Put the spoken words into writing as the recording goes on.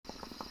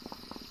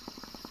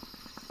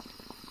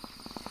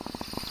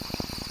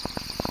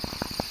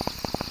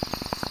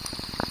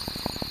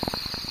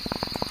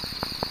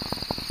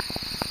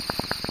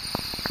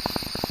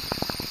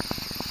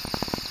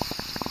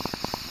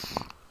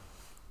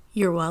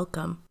You're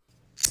welcome.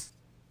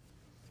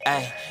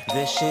 Ay,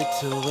 this shit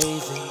too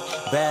easy.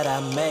 Bet I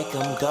make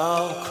them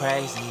go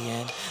crazy.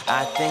 And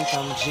I think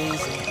I'm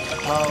Jeezy.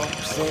 Whole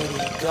city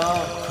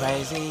go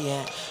crazy.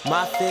 And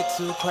my fit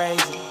too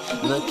crazy.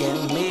 Look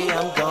at me,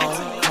 I'm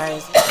going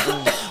crazy.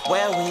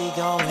 Where we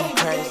going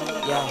crazy?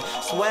 Yeah,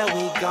 swear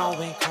we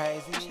going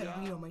crazy. Shut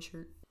up, you on my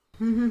shirt.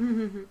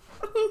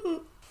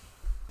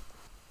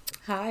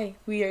 Hi,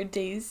 we are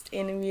Dazed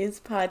and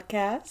Amused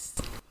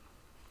Podcast.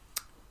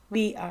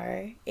 We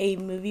are a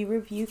movie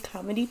review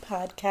comedy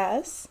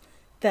podcast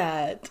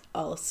that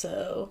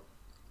also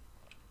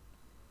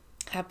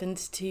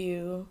happens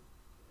to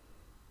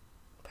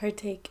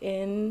partake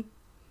in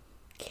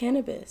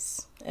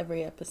cannabis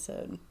every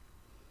episode.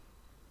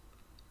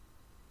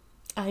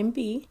 I'm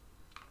B.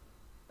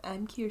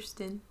 I'm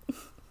Kirsten.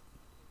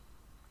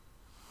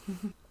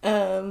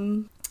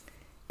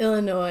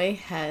 Illinois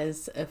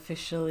has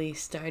officially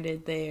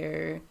started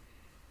their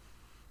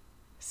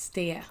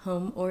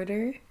stay-at-home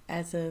order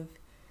as of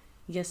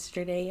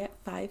yesterday at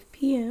 5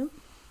 p.m.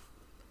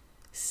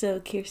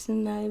 So Kirsten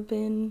and I have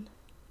been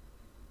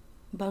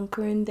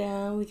bunkering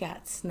down. We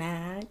got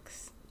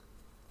snacks,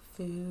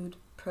 Food,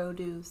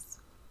 produce.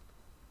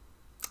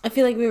 I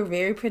feel like we were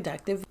very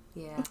productive.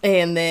 Yeah.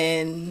 And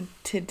then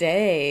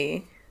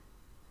today,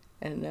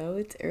 I know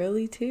it's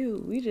early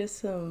too. We just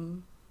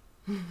Some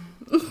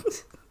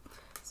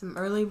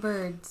early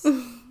birds.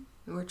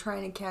 We're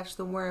trying to catch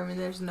the worm, and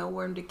there's no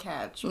worm to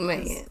catch.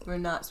 Man. We're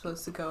not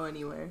supposed to go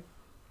anywhere.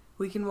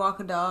 We can walk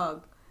a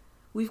dog.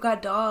 We've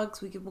got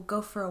dogs. We'll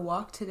go for a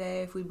walk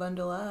today if we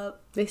bundle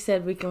up. They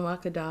said we can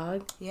walk a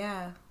dog.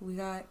 Yeah, we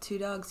got 2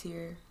 dogs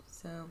here,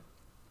 so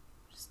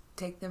just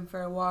take them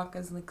for a walk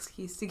as an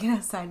excuse to get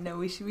outside. No,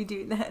 we should be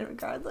doing that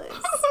regardless.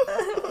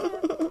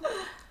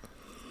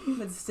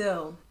 But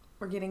still,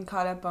 we're getting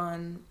caught up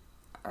on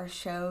our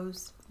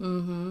shows.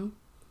 Mm-hmm.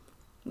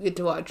 We get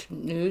to watch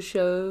new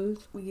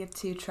shows. We get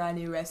to try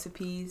new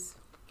recipes.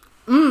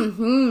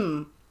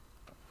 Mm-hmm.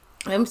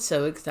 I'm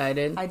so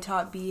excited. I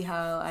taught B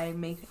how I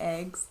make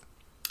eggs.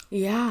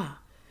 Yeah.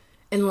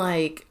 And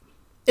like,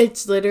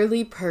 it's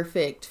literally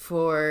perfect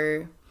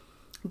for...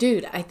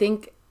 Dude, I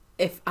think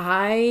if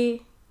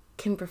I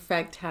can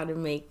perfect how to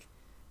make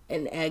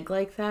an egg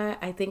like that,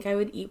 I think I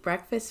would eat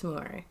breakfast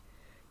more.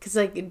 Because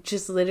like, it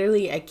just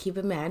literally, I keep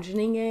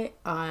imagining it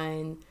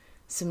on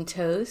some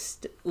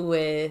toast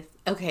with...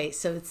 Okay,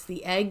 so it's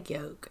the egg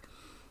yolk.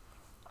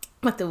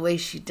 But the way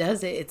she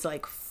does it, it's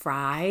like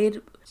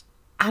fried.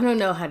 I don't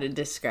know how to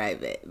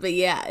describe it. But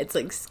yeah, it's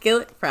like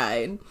skillet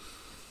fried.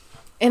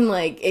 And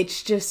like,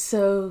 it's just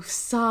so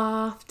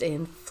soft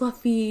and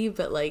fluffy,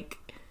 but like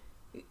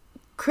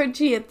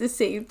crunchy at the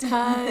same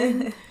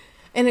time.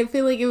 And I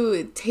feel like it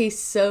would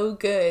taste so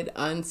good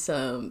on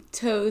some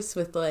toast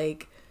with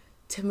like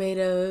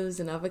tomatoes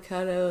and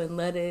avocado and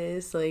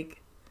lettuce, like,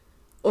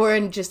 or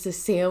in just a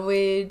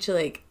sandwich.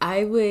 Like,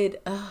 I would,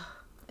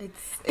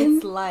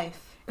 It's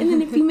life. And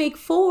then if you make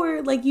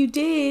 4, like you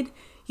did,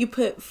 you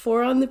put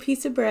 4 on the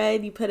piece of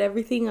bread, you put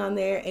everything on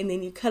there, and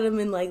then you cut them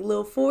in like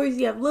little 4s.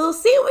 You have little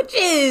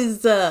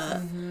sandwiches.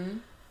 I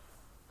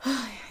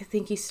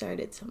think you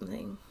started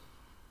something.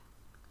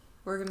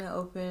 We're going to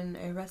open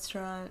a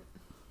restaurant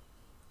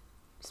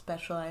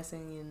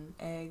specializing in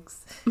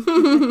eggs.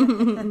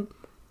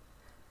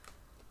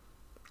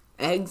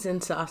 Eggs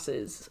and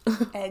sauces.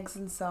 Eggs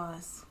and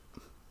sauce.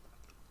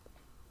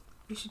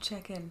 You should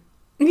check in.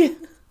 Yeah.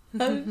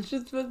 I was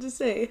just about to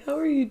say, how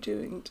are you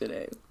doing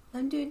today?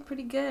 I'm doing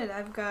pretty good.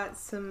 I've got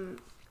some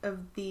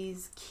of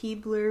these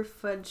Keebler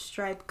fudge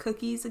stripe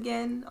cookies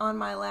again on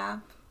my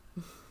lap.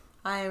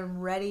 I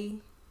am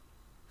ready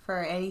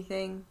for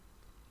anything.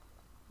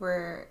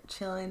 We're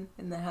chilling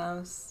in the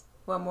house.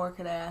 What more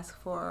could I ask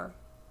for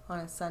on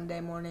a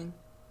Sunday morning?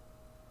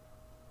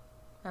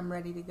 I'm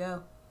ready to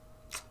go.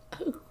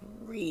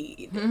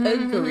 Agreed.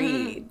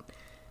 I'm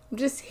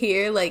just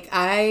here, like,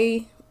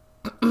 I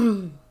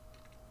don't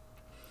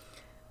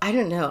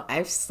know,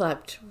 I've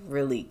slept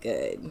really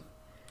good.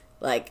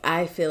 Like,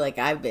 I feel like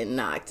I've been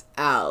knocked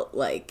out.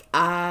 Like,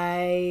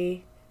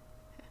 as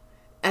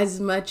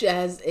much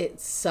as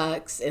it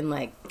sucks, and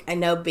like, I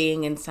know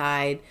being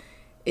inside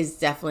is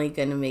definitely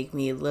gonna make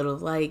me a little,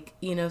 like,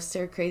 you know,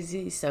 stir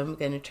crazy, so I'm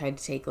gonna try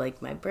to take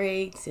like my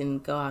breaks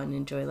and go out and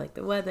enjoy like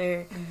the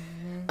weather.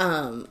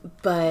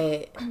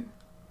 But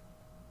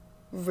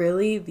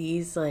really,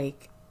 these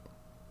like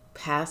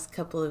past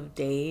couple of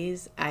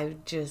days,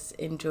 I've just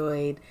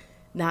enjoyed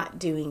not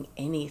doing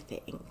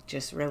anything,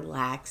 just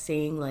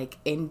relaxing, like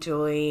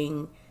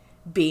enjoying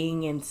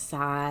being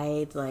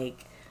inside,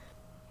 like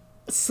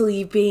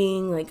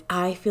sleeping. Like,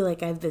 I feel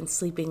like I've been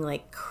sleeping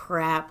like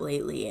crap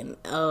lately,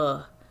 and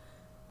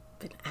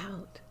been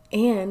out.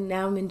 And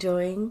now I'm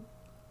enjoying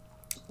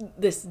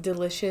this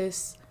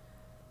delicious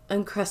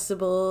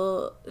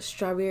Uncrustable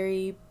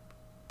strawberry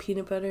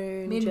peanut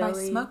butter and Made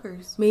jelly.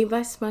 Made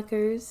by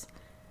Smuckers.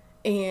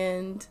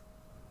 And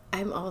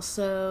I'm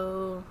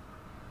also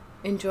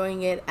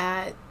enjoying it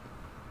at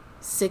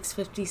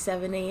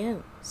 6:57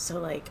 a.m. So,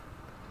 like,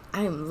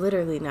 I am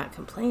literally not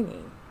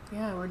complaining.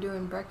 Yeah, we're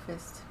doing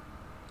breakfast.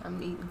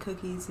 I'm eating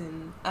cookies,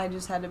 and I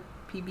just had a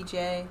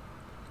PBJ,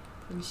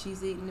 and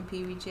she's eating a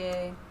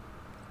PBJ.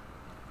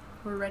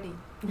 We're ready.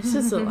 This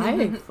is a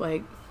life.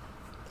 Like,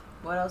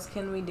 what else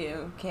can we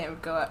do?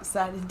 Can't go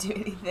outside and do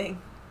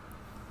anything.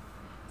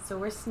 So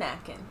we're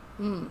snacking.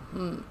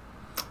 mm-hmm.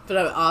 But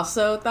I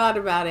also thought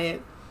about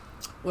it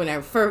when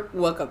I first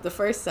woke up the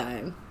first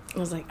time. I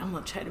was like, I'm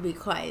gonna try to be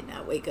quiet,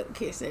 not wake up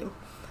kissing.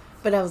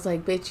 But I was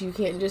like, bitch, you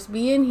can't just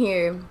be in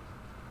here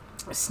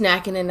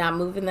snacking and not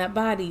moving that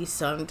body.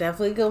 So I'm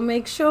definitely gonna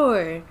make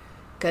sure.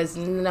 Because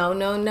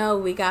no,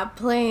 we got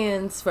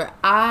plans. For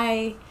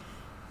I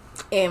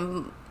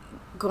am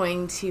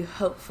going to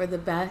hope for the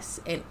best,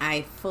 and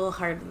I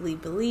full-heartedly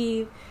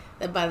believe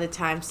that by the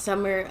time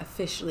summer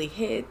officially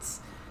hits,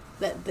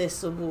 that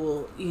this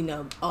will,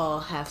 all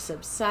have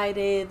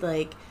subsided,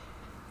 like,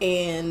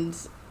 and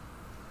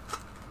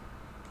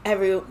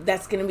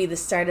that's going to be the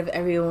start of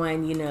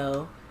everyone,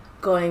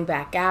 going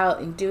back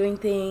out and doing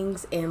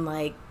things, and,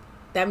 like,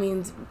 that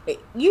means,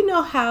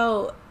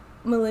 how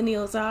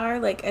millennials are,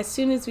 like, as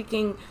soon as we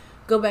can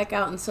go back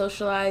out and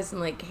socialize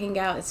and, like, hang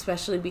out,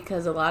 especially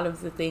because a lot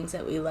of the things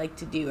that we like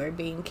to do are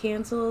being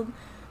canceled,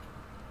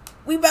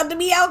 we about to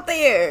be out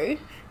there.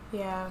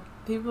 Yeah,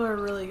 people are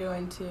really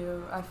going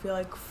to, I feel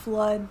like,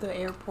 flood the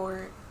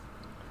airport,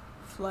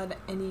 flood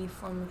any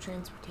form of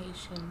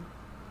transportation,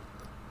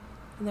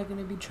 and they're going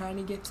to be trying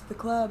to get to the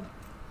club.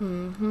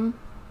 Mm-hmm.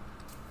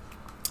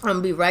 I'm going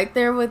to be right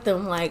there with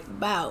them, like,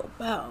 bow,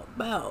 bow,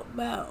 bow,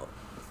 bow.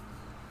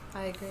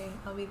 I agree.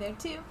 I'll be there,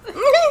 too.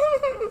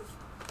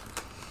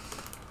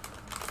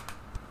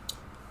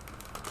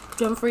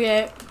 Don't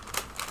forget,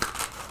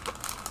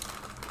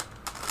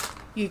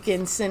 you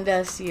can send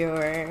us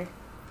your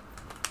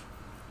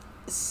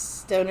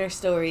stoner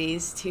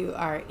stories to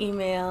our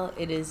email.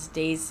 It is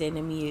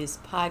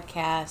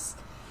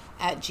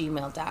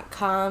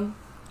dazedanamusepodcast@gmail.com,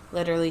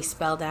 literally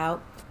spelled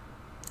out.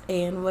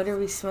 And what are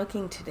we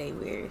smoking today,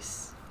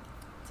 Weirs?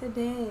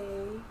 Today,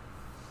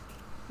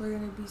 we're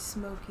going to be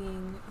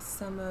smoking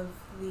some of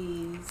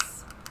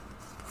these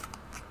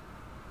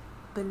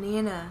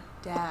banana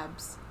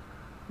dabs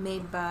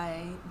made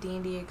by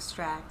Dandy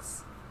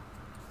Extracts.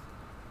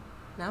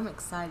 Now I'm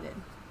excited.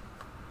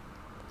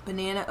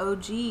 Banana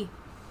OG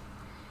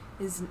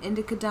is an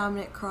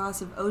indica-dominant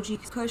cross of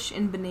OG Kush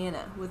and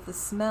banana with the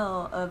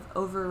smell of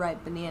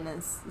overripe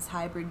bananas. This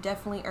hybrid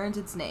definitely earns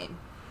its name.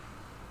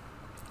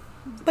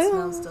 It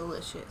smells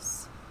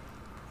delicious.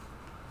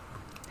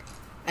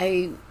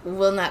 I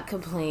will not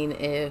complain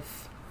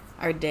if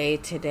our day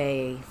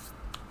today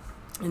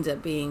ends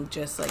up being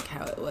just like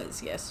how it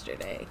was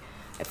yesterday.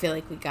 I feel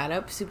like we got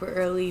up super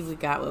early. We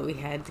got what we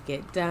had to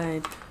get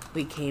done.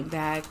 We came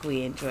back.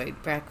 We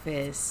enjoyed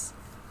breakfast.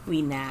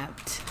 We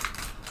napped.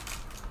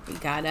 We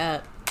got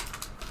up.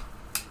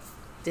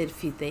 Did a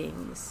few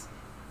things.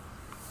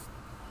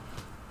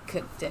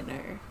 Cooked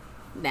dinner.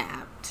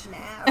 Napped.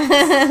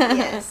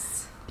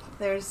 Yes.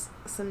 There's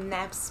some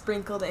naps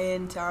sprinkled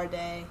into our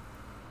day.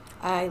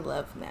 I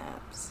love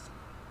naps.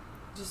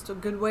 Just a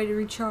good way to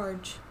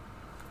recharge.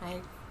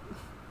 I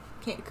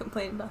can't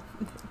complain about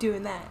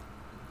doing that.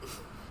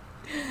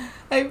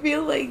 I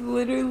feel like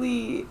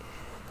literally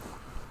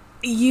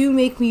you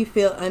make me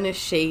feel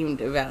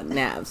unashamed about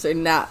naps, or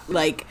not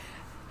like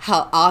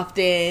how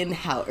often,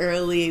 how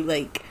early,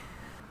 like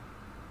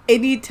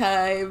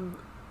anytime.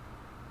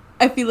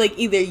 I feel like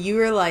either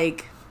you are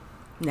like,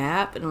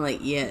 nap, and I'm like,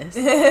 yes,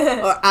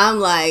 or I'm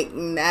like,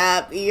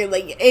 nap, and you're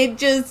like,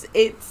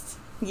 it's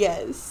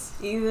yes.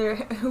 Either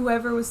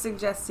whoever was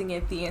suggesting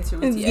it, the answer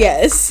was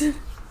yes. Yes.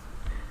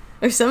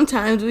 Or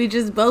sometimes we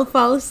just both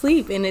fall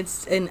asleep and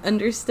it's an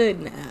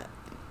understood nap.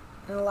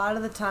 And a lot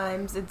of the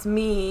times it's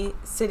me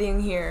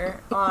sitting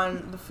here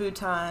on the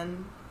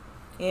futon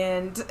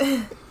and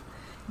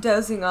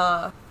dozing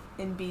off,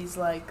 and B's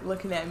like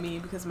looking at me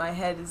because my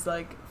head is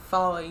like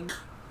falling.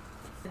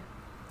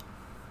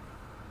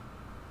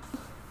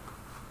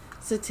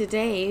 So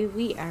today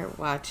we are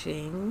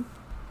watching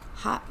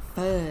Hot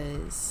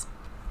Fuzz.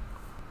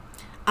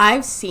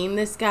 I've seen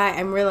this guy.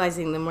 I'm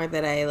realizing the more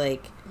that I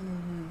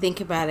think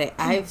about it,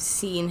 I've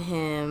seen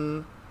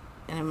him,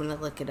 and I'm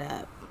gonna look it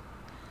up.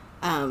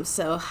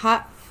 So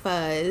Hot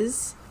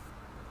Fuzz.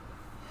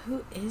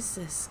 Who is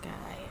this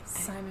guy?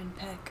 Simon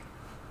Peck.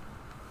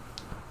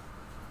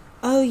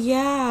 Oh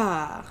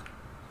yeah,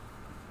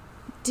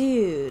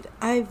 dude.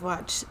 I've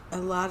watched a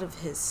lot of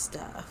his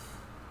stuff.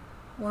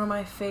 One of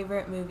my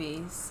favorite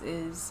movies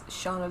is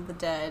Shaun of the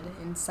Dead,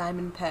 and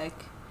Simon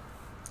Peck.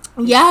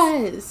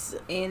 Yes.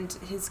 And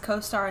his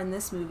co-star in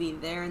this movie,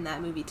 they're in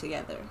that movie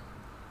together.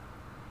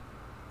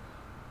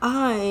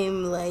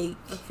 I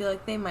feel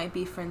like they might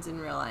be friends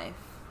in real life.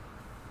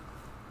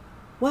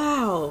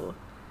 Wow.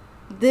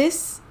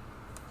 This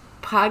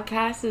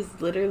podcast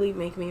is literally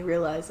making me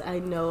realize I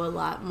know a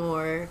lot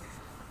more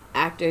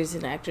actors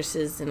and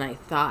actresses than I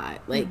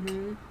thought.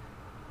 And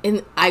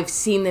I've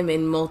seen them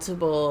in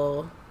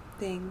multiple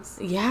things.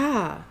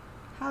 Yeah.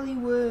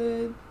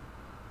 Hollywood.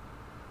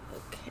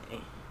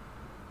 Okay.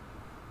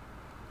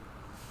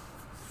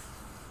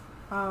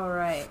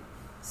 Alright.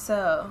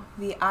 So,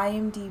 the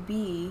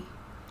IMDb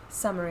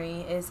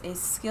summary is a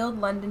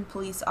skilled London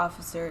police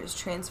officer is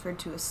transferred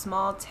to a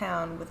small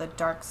town with a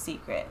dark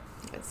secret.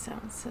 That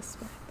sounds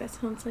suspect. That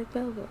sounds like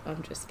Belleville.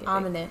 I'm just kidding.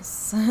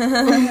 Ominous.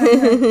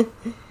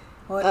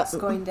 What's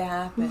going to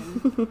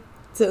happen?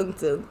 Dun,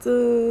 dun,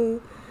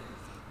 dun.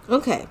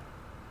 Okay.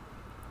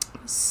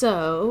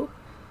 So,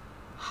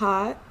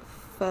 Hot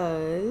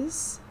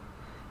Fuzz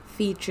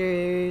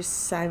features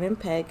Simon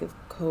Pegg, of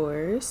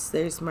course.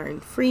 There's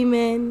Martin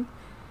Freeman.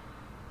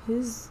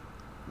 Who's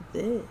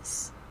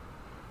this?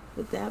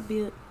 Would that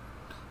be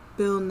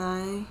Bill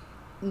Nye?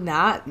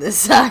 not the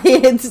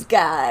science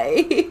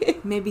guy?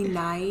 Maybe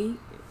Nye?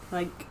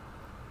 Like,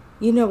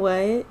 You know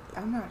what?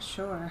 I'm not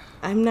sure.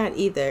 I'm not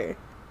either.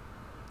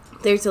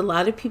 There's a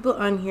lot of people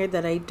on here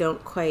that I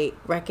don't quite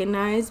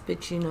recognize,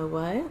 but you know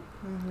what?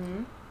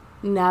 Mm-hmm.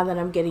 Now that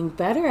I'm getting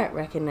better at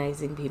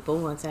recognizing people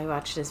once I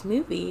watch this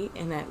movie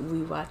and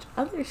we watch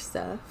other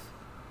stuff,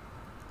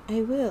 I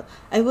will.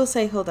 I will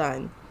say, hold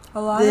on. A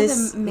lot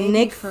This of them may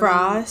Nick be from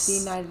Frost- the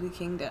United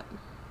Kingdom.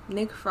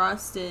 Nick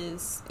Frost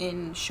is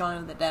in Shaun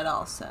of the Dead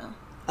also.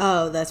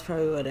 Oh, that's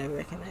probably what I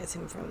recognize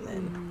him from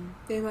then.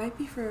 They might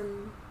be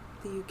from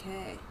the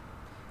UK.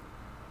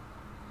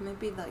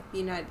 Maybe like the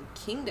United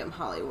Kingdom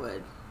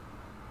Hollywood,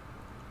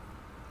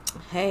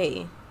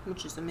 Hey,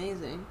 which is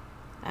amazing.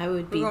 I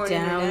would be We're going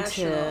down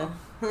to...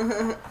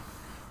 international.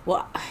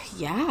 Well,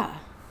 yeah.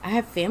 I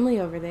have family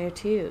over there,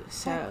 too,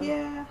 so... Heck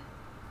yeah.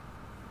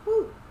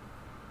 Woo.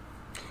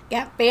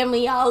 Got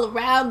family all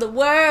around the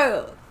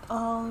world.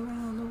 All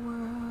around the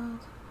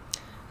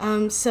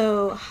world.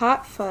 So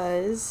Hot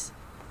Fuzz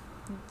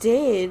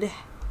did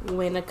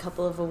win a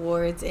couple of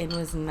awards and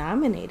was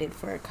nominated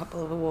for a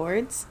couple of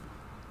awards.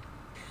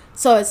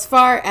 So as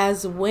far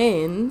as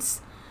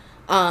wins,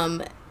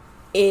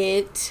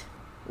 it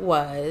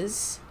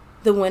was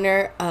the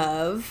winner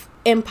of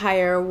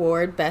Empire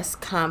Award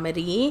Best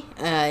Comedy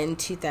in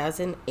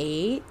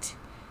 2008.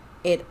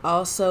 It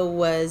also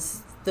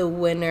was the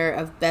winner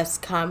of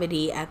Best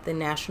Comedy at the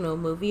National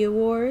Movie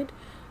Award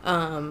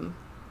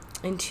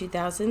in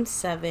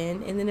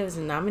 2007, and then it was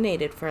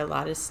nominated for a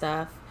lot of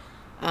stuff.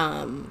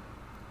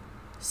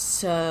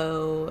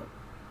 So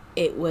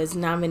it was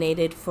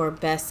nominated for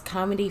Best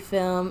Comedy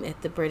Film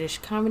at the British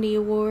Comedy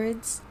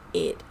Awards.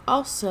 It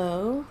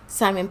also,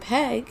 Simon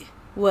Pegg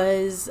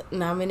was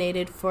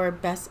nominated for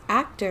Best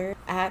Actor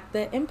at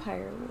the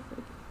Empire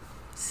Award.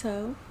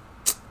 So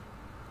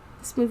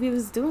this movie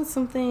was doing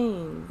some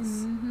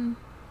things. Mm-hmm.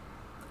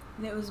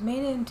 And it was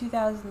made in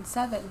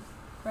 2007,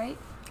 right?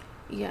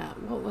 Yeah,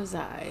 what was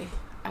I?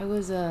 I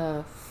was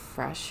a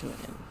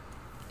freshman.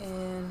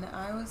 And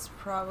I was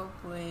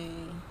probably...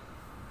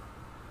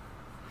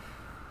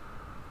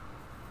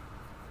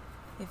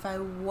 If I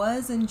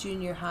was in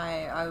junior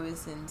high, I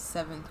was in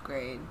 7th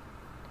grade.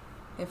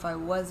 If I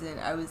wasn't,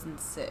 I was in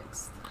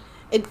 6th.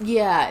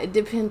 It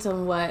depends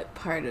on what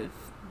part of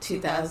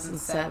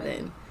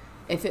 2007.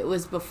 If it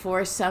was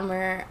before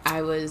summer,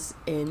 I was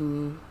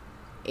in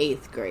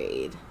 8th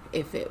grade.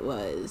 If it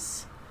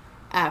was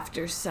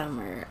after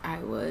summer, I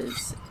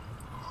was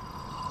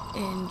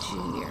in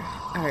junior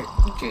high.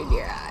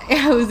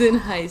 I was in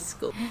high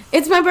school.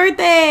 It's my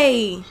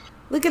birthday!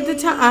 Look at the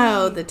time.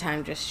 Oh, the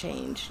time just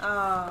changed.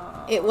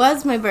 Oh. It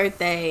was my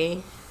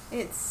birthday.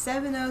 It's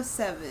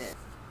 7:07.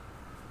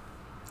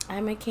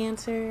 I'm a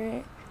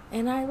Cancer,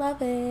 and I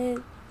love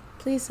it.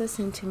 Please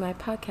listen to my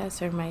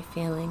podcast or my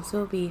feelings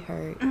will be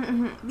hurt.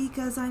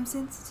 Because I'm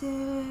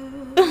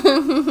sensitive.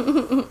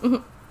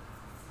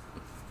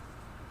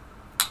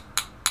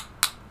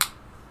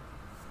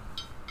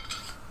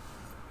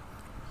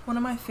 One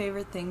of my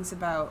favorite things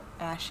about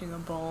ashing a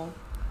bowl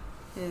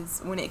is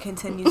when it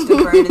continues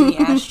to burn in the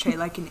ashtray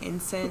like an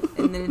incense,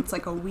 and then it's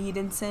like a weed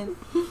incense.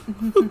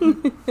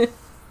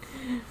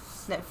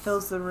 That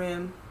fills the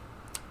room.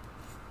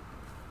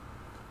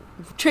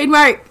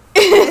 Trademark.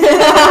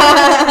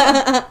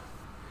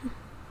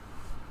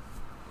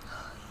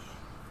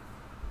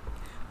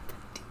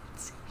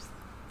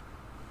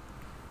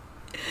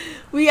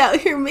 We out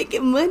here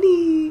making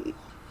money.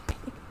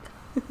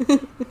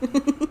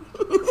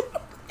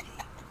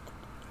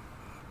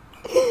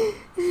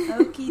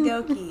 Okie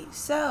dokie.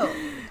 So,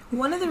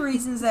 one of the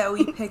reasons that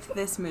we picked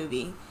this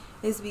movie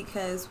is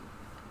because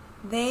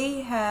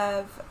they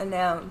have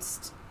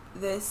announced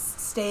this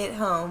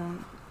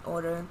stay-at-home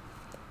order,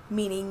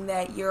 meaning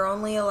that you're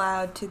only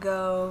allowed to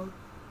go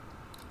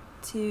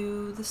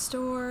to the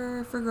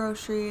store for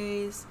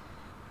groceries,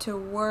 to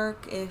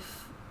work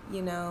if,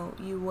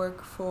 you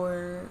work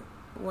for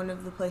one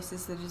of the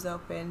places that is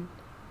open,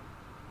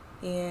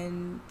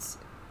 and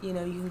you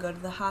can go to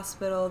the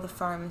hospital, the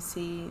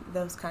pharmacy,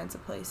 those kinds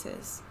of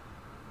places.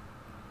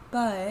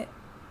 But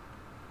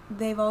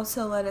they've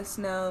also let us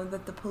know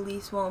that the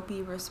police won't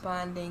be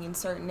responding in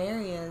certain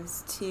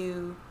areas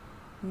to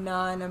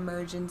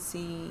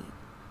non-emergency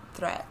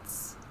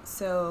threats.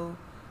 So,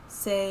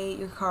 say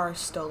your car is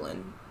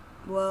stolen.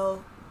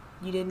 Well,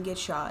 you didn't get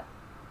shot.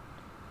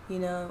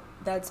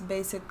 That's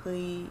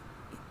basically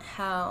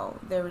how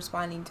they're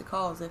responding to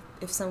calls.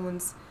 If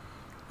someone's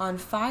on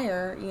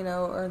fire,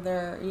 or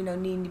they're,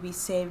 needing to be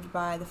saved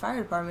by the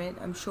fire department,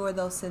 I'm sure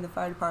they'll send the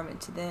fire department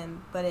to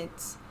them. But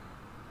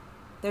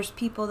there's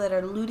people that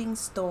are looting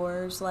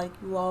stores like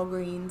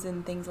Walgreens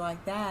and things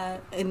like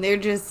that. And they're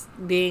just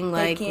being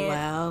like,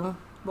 well...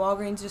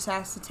 Walgreens just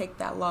has to take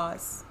that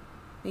loss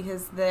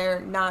because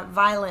they're not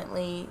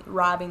violently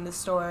robbing the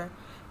store.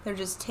 They're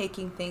just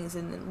taking things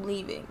and then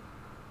leaving.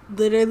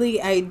 Literally,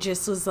 I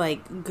just was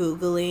like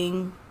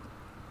Googling,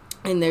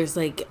 and there's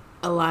like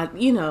a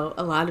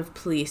lot of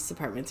police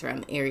departments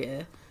around the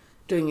area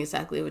doing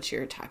exactly what you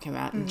were talking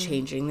about and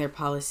changing their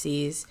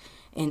policies.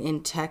 And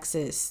in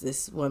Texas,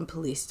 this one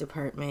police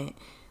department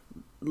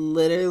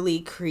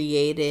literally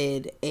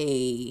created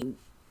a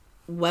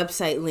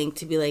website link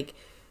to be like,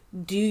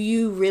 do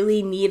you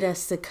really need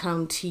us to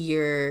come to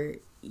your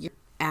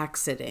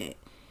accident?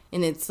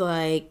 And it's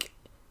like,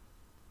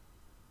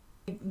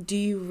 do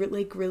you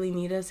really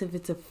need us if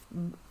it's a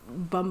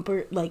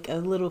bumper, like a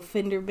little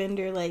fender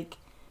bender? Like,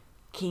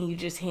 can you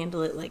just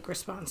handle it like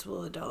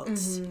responsible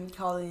adults?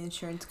 Call the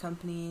insurance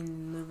company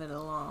and move it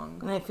along.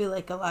 And I feel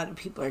like a lot of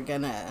people are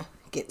gonna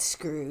get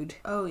screwed.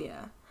 Oh,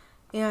 yeah.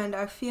 And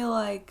I feel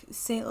like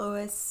St.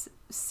 Louis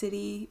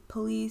City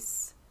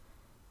Police,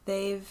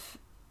 they've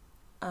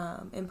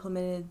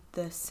implemented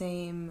the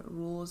same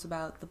rules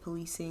about the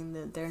policing,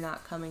 that they're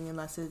not coming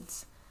unless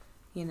it's,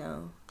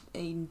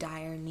 in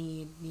dire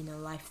need,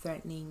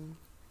 life-threatening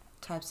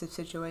types of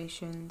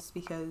situations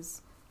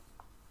because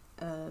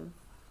of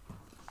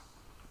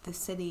the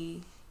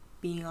city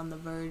being on the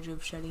verge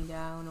of shutting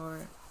down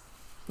or...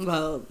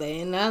 Well,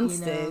 they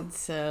announced it,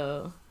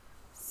 so...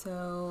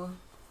 So,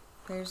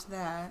 there's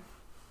that.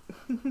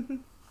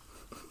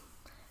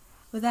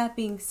 With that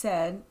being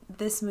said,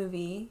 this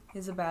movie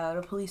is about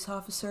a police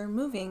officer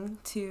moving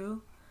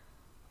to...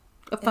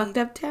 A fucked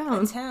up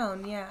town. A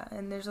town, yeah.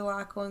 And there's a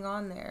lot going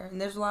on there. And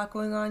there's a lot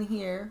going on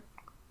here.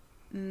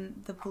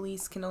 And the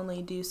police can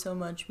only do so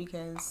much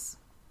because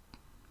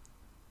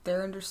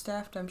they're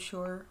understaffed, I'm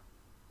sure.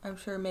 I'm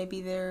sure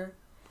maybe they're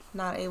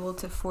not able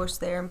to force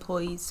their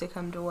employees to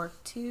come to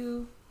work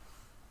too.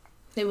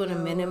 They want to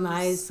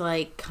minimize,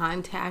 like,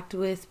 contact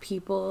with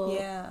people.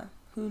 Yeah.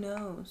 Who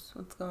knows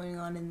what's going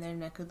on in their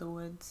neck of the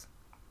woods.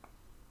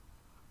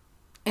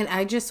 And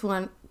I just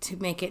want to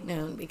make it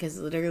known because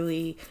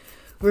literally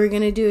we were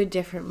going to do a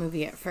different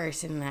movie at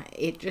first and that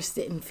it just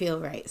didn't feel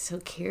right. So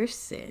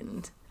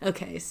Kirsten...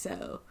 Okay,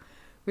 so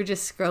we're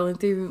just scrolling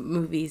through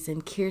movies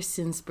and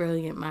Kirsten's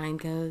brilliant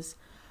mind goes...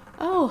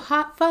 Oh,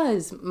 Hot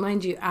Fuzz.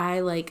 Mind you,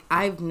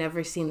 I've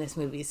never seen this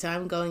movie, so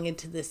I'm going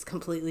into this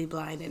completely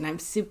blind, and I'm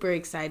super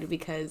excited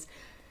because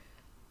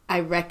I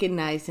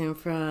recognize him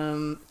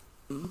from,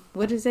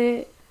 what is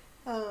it?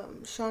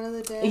 Shaun of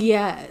the Dead?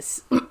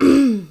 Yes.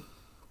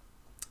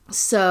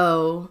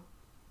 So,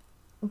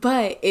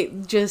 but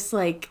it just,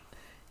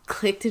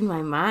 clicked in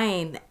my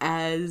mind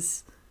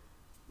as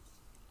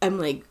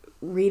I'm,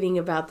 reading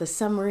about the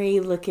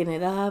summary, looking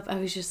it up. I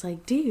was just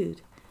like,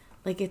 dude,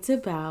 it's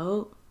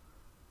about...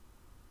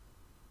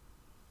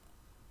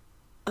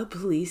 a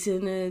police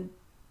in a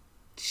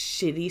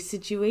shitty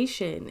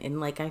situation,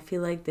 and I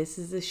feel like this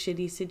is a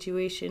shitty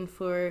situation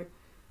for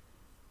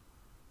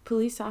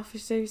police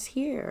officers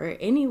here or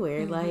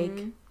anywhere.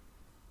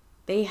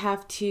 They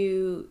have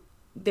to,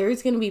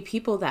 there's gonna be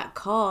people that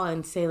call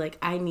and say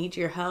I need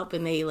your help,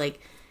 and they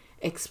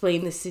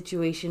explain the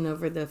situation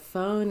over the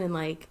phone, and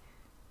they're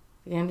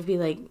gonna be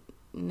like,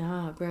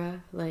 nah bruh,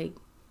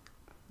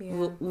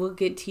 yeah. we'll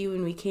get to you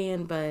when we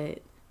can,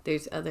 but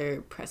there's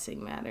other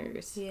pressing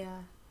matters.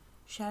 Yeah.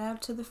 Shout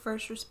out to the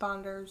first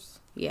responders.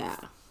 Yeah.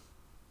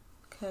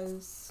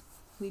 Because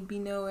we'd be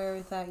nowhere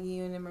without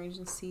you in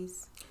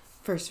emergencies.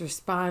 First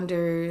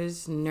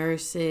responders,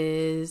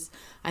 nurses.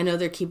 I know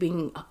they're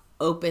keeping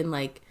open,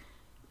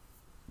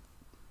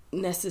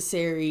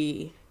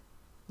 necessary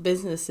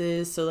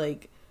businesses. So,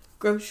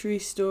 grocery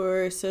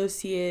store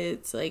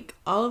associates.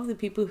 All of the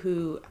people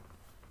who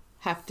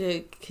have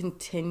to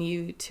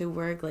continue to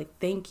work.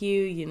 Thank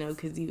you,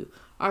 because you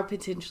are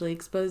potentially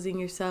exposing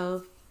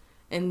yourself.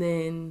 And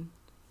then...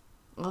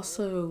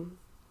 also,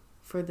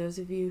 for those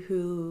of you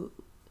who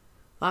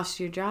lost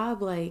your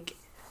job,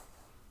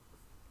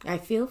 I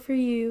feel for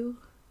you.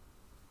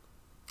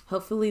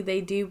 Hopefully they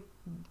do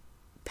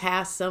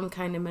pass some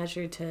kind of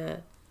measure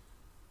to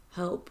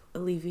help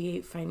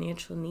alleviate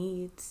financial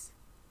needs.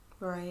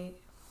 Right.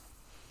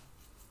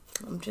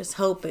 I'm just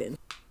hoping.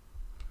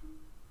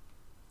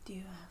 Do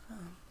you have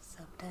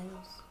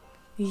subtitles?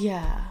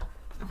 Yeah.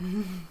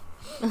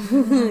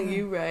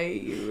 You're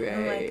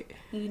right.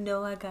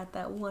 I got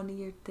that one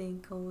ear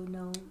thing going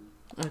on.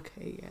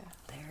 Okay, yeah.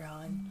 They're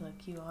on.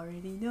 Look, you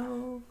already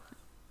know.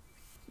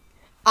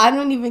 I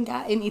don't even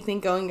got anything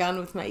going on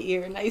with my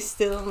ear, and I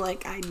still am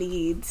I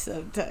need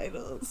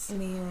subtitles.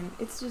 Man,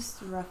 it's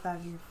just rough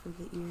out here for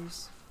the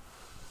ears.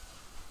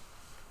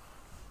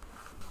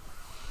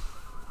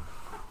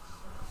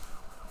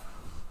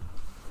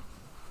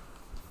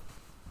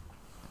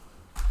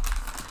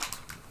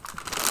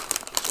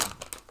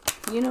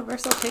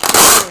 Universal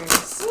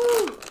Pictures.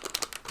 Woo!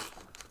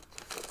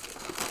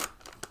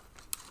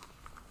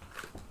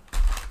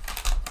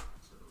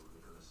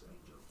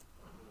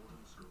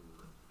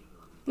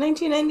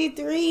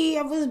 1993,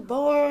 I was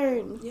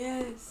born.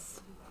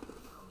 Yes.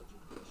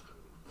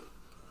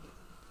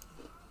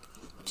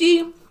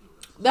 Gee,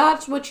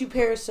 that's what you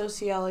pair a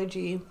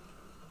sociology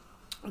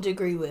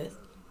degree with,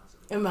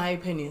 in my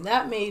opinion.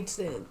 That made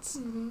sense.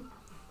 Mm-hmm.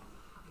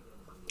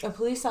 A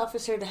police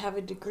officer to have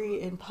a degree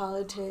in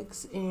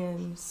politics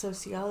and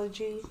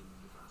sociology.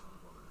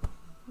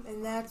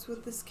 And that's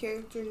what this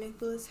character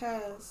Nicholas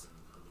has.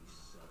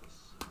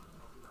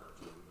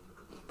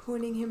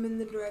 Pointing him in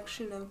the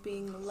direction of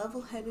being a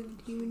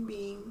level-headed human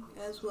being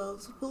as well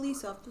as a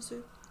police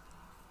officer.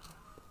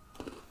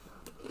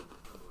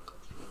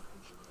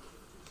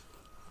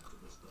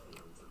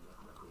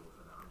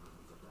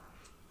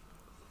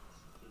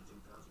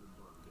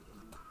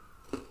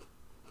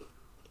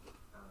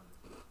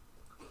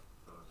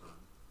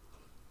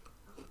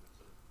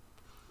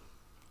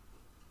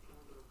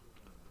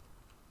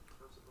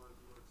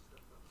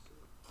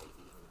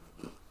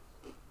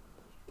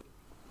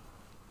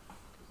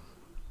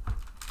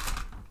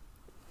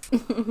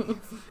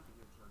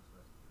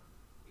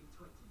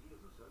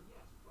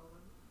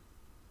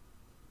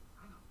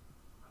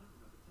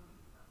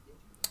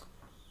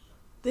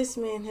 This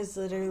man has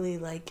literally,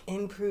 like,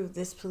 improved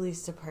this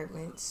police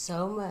department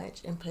so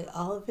much and put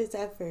all of his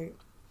effort.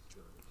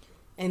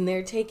 And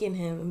they're taking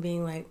him and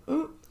being like,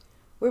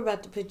 we're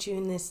about to put you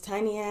in this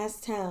tiny-ass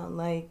town.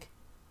 Like,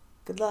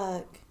 good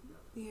luck.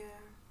 Yeah.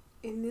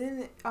 And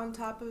then on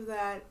top of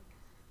that,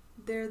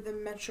 they're the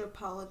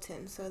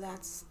metropolitan, so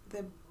that's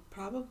the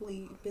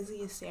probably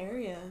busiest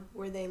area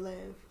where they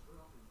live.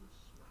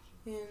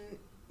 And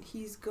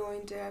he's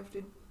going to have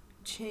to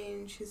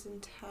change his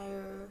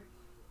entire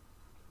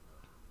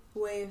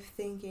way of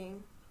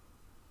thinking.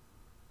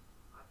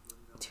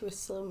 To a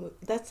slow move.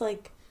 That's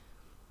like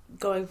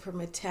going from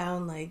a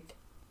town like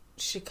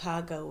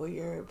Chicago where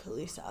you're a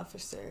police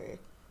officer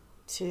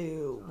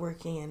to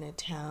working in a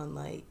town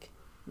like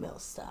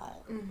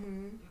Millstadt.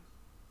 Mm-hmm.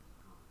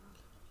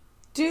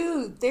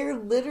 Dude, they're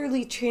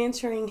literally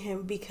transferring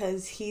him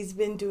because he's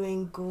been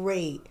doing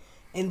great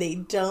and they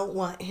don't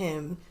want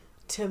him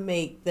to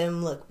make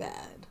them look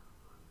bad.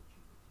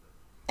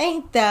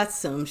 Ain't that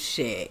some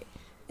shit?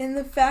 And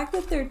the fact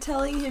that they're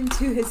telling him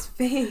to his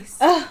face,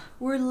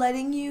 we're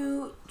letting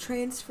you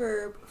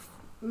transfer,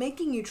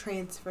 making you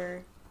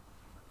transfer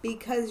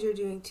because you're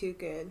doing too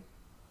good.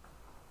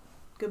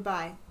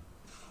 Goodbye.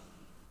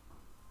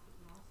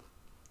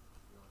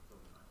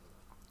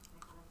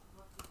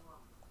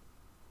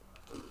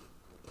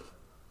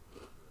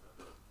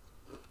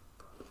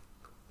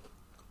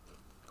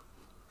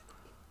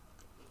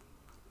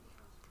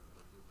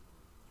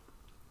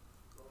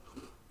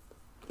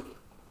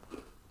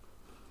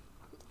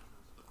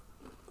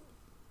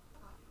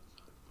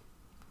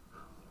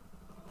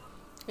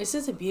 This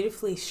is a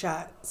beautifully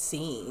shot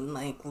scene,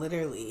 like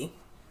literally.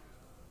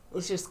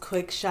 It's just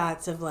quick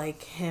shots of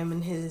like him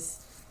and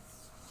his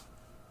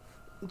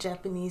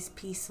Japanese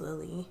peace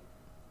lily.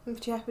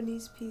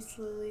 Japanese peace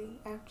lily,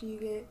 after you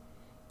get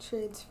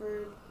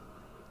transferred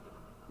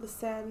the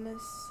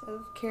sadness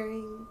of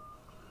carrying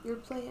your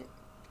plant.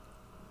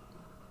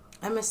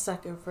 I'm a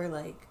sucker for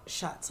like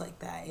shots like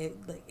that.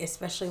 Like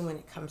especially when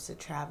it comes to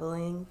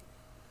traveling.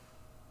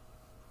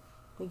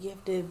 Like you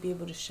have to be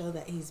able to show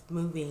that he's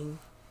moving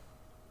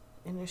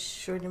in a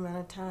short amount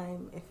of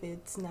time if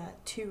it's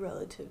not too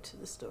relative to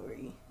the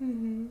story.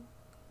 Mm-hmm.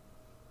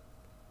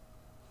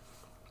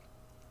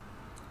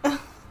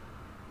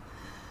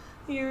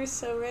 You were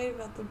so right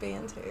about the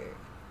banter.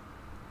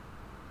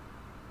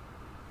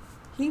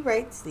 He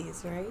writes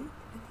these, right?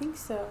 I think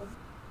so.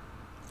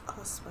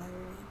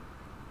 Aspiring.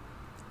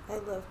 I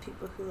love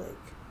people who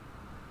like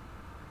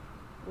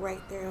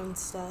write their own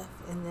stuff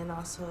and then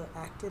also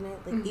act in it.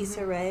 Like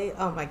Issa Rae.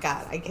 Oh my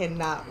god, I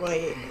cannot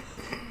wait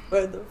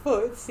for the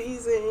 4th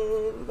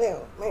season.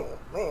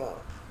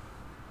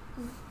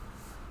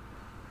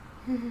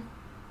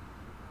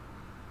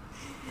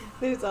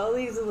 There's all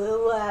these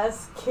little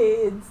ass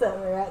kids that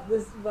were at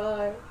this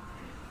bar.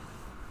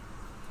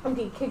 And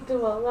he kicked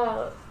them all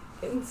out.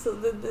 And so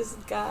then this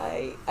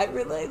guy, I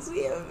realized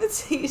we have an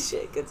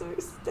invitation because we're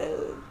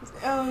stoned.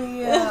 Oh,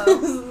 yeah.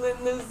 And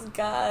then this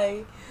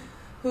guy,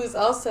 who's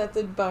also at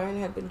the bar and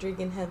had been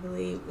drinking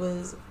heavily,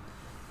 was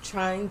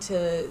trying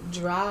to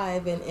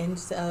drive and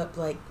ends up,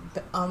 like,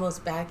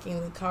 almost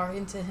backing the car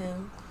into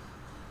him.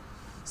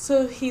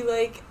 So he,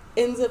 like,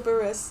 ends up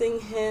arresting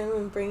him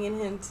and bringing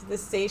him to the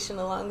station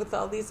along with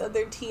all these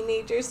other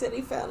teenagers that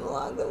he found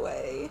along the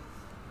way.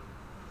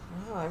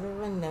 Oh,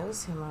 everyone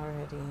knows him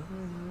already.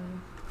 Mm-hmm.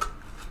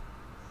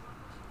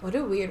 What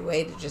a weird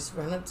way to just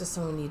run up to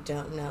someone you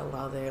don't know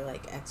while they're,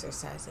 like,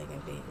 exercising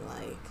and being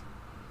like,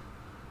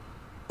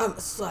 I'm a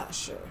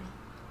slasher.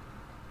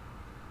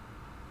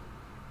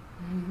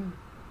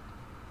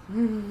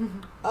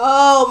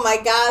 Oh my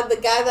god, the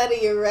guy that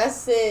he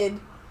arrested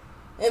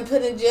and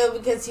put in jail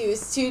because he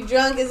was too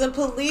drunk is a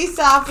police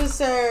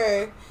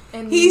officer.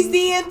 And he's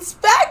the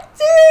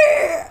inspector.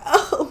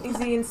 Oh, he's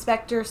the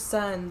inspector's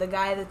son, the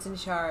guy that's in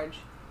charge.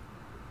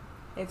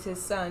 It's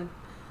his son.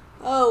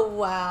 Oh,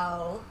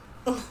 wow.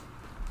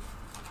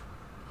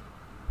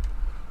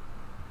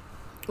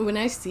 When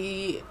I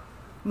see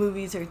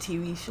movies or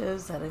TV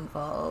shows that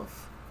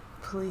involve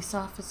police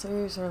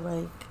officers or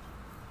like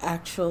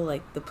actual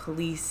like the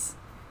police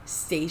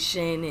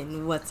station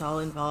and what's all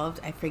involved,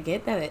 I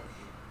forget that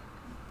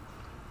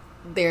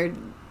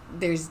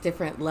there's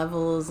different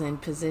levels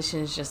and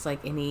positions just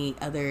like any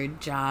other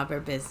job or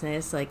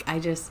business. Like I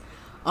just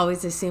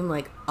always assume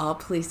like all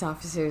police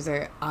officers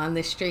are on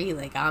the street,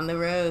 like on the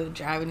road,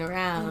 driving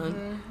around.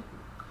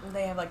 Mm-hmm.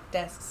 They have like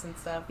desks and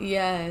stuff.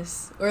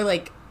 Yes. Or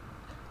like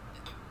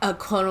a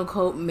quote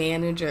unquote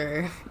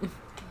manager.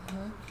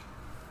 Mm-hmm.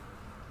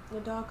 The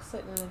dog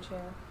sitting in a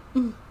chair.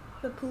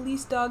 The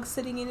police dog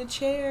sitting in a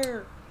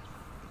chair.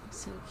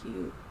 So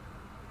cute.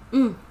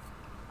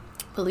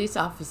 Police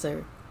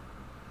officer.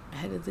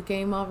 Ahead of the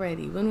game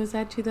already. When was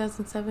that?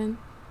 2007?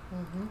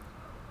 Mm-hmm.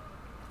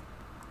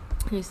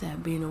 He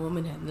said being a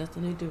woman had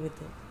nothing to do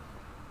with it.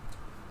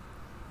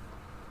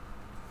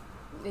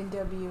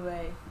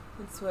 NWA.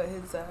 That's what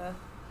his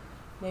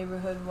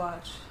neighborhood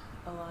watch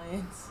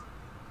alliance.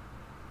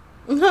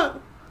 Mm-hmm.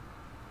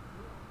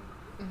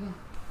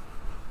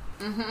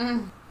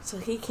 Mm-hmm. So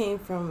he came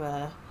from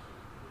a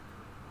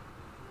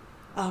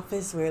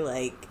office where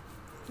like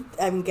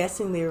I'm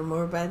guessing they were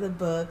more by the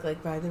book,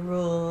 like by the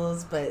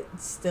rules, but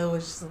still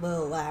was just a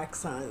little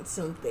lax on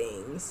some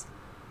things,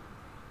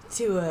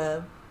 to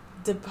a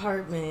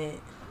department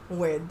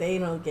where they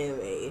don't give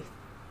a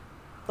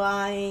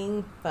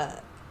flying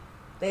fuck.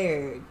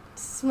 They're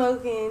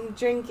smoking,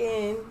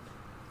 drinking.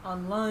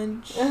 On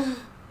lunch.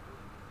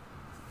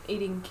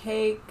 Eating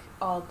cake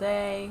all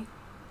day.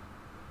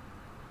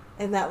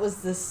 And that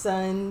was the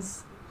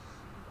son's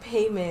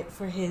payment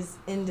for his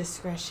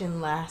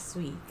indiscretion last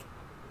week.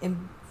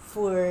 And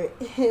for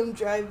him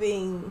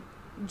driving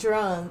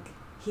drunk,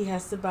 he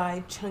has to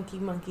buy Chunky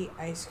Monkey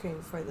ice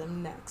cream for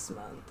them next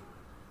month.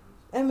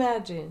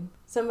 Imagine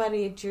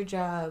somebody at your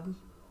job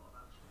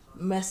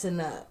messing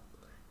up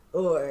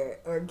or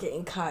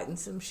getting caught in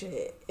some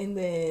shit, and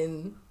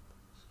then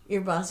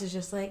your boss is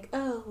just like,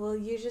 oh, well,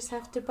 you just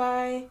have to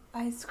buy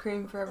ice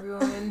cream for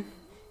everyone.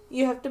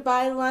 You have to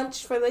buy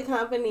lunch for the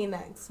company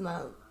next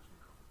month.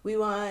 We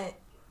want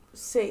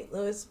St.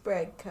 Louis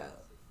bread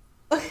cup.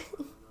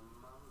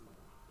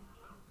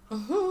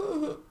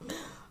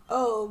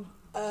 Oh,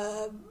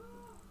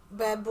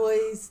 Bad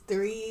Boys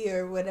 3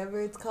 or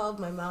whatever it's called.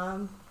 My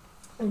mom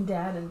and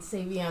dad and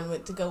Savion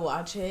went to go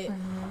watch it.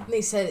 Mm-hmm. And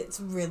they said it's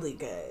really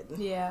good.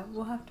 Yeah,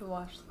 we'll have to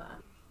watch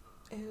that.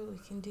 Oh, we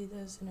can do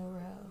those in a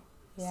row.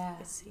 Yeah.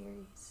 It's a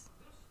series.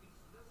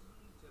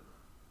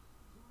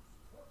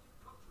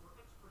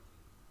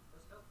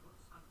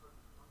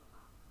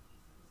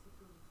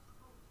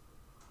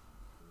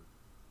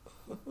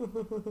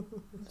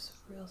 It's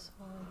real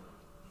small.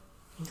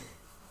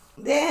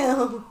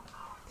 Damn.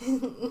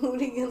 What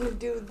are you gonna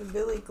do with the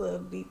Billy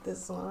Club? Beat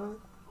this song?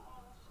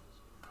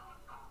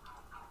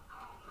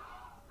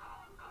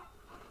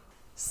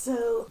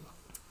 So,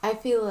 I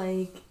feel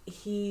like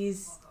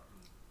he's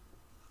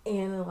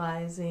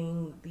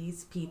analyzing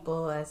these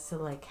people as to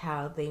like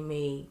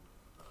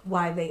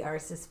why they are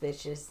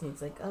suspicious. And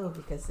he's like, oh,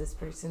 because this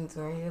person's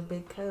wearing a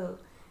big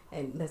coat,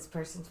 and this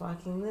person's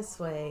walking this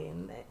way,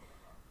 and that.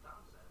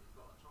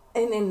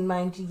 And then,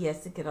 mind you,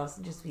 yes, it could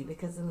also just be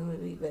because of the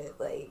movie, but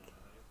like,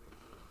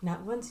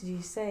 not once did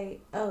you say,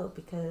 oh,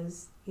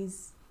 because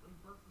he's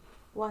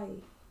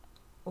white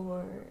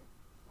or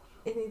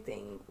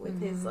anything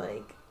with his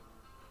like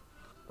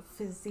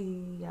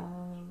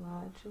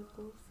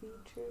physiological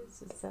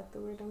features. Is that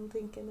the word I'm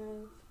thinking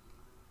of?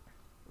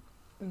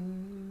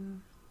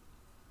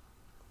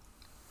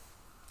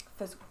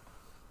 Physical.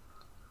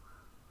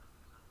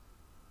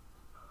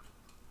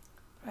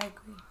 I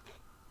agree.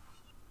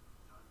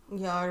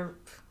 Yarp.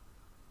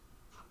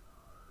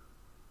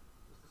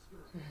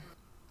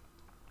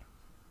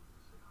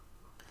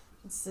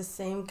 It's the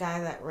same guy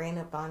that ran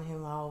up on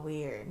him all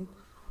weird,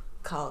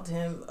 called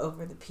him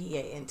over the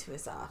PA into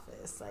his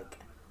office. Like,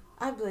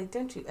 I'd be like,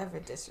 don't you ever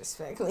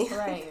disrespect me.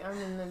 Right, I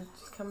mean,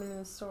 just coming in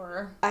the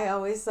store. I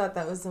always thought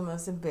that was the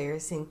most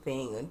embarrassing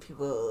thing when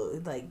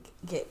people, like,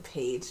 get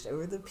paged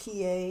over the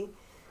PA.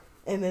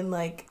 And then,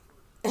 like,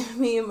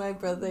 me and my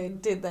brother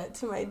did that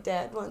to my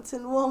dad once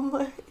in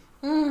Walmart.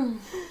 Mm.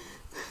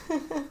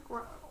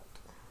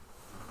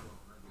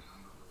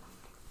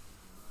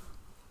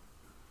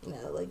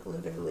 No, like,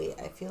 literally,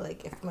 I feel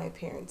like if my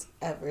parents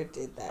ever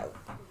did that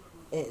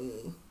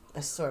in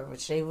a store,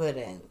 which they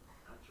wouldn't,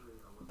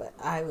 but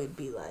I would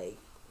be, like,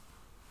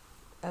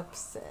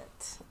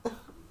 upset.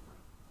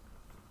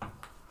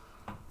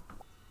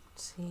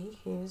 See,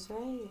 he was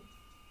right.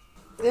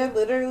 They're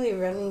literally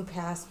running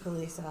past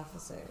police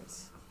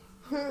officers.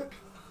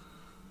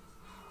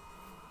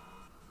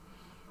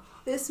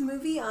 This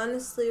movie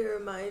honestly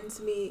reminds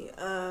me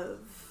of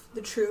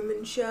The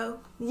Truman Show.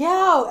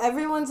 Yeah,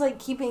 everyone's like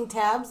keeping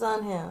tabs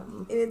on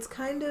him. And it's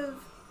kind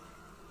of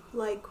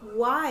like,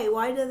 why?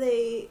 Why do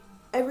they,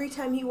 every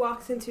time he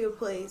walks into a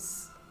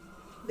place,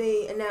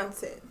 they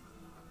announce it?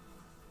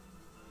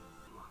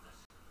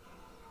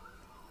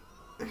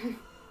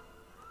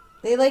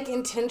 They like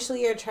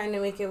intentionally are trying to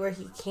make it where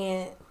he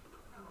can't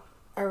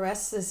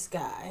arrest this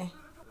guy.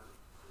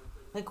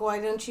 Like, why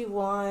don't you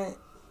want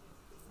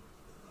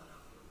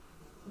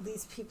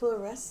these people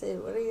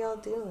arrested? What are y'all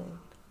doing?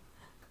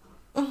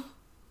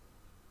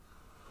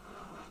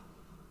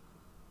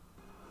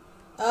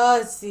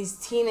 Oh, it's these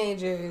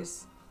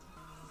teenagers.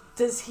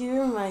 Does he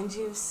remind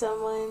you of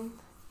someone?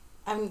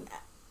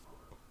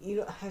 You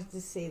don't have to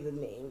say the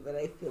name, but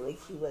I feel like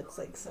he looks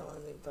like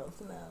someone we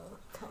both know,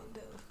 kind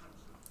of.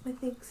 I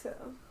think so.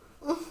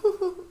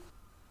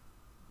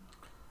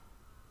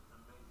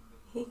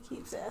 He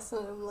keeps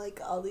asking him,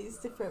 like, all these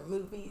different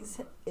movies,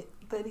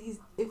 but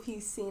if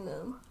he's seen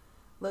them.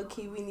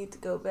 Low-key, we need to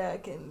go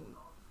back and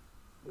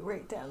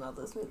write down all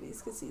those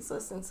movies, because he's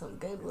listing some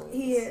good ones.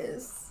 He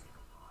is.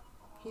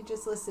 He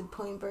just listed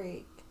Point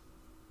Break.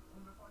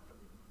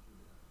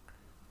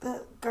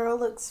 That girl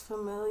looks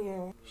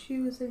familiar. She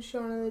was in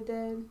Shaun of the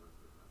Dead.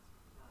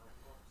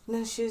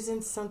 No, she was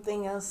in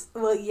something else.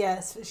 Well,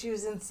 yes, but she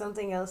was in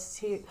something else,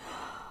 too.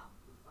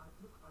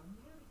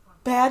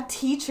 Bad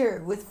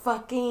Teacher with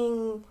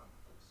fucking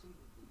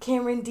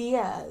Cameron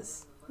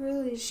Diaz.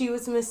 Really? She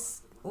was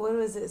Miss, what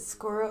was it,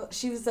 Squirrel?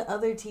 She was the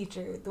other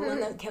teacher, the one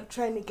that kept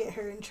trying to get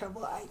her in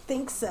trouble. I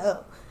think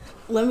so.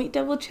 Let me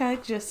double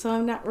check just so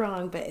I'm not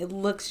wrong, but it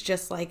looks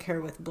just like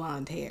her with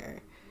blonde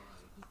hair.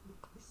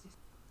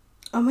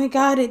 Oh my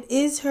god, it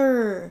is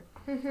her.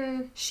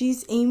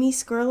 She's Amy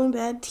Squirrel in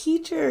Bad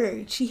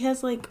Teacher. She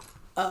has like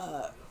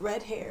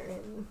red hair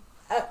in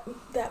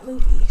that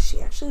movie.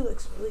 She actually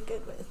looks really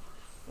good with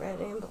red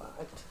and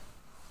blonde.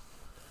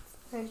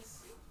 Nice.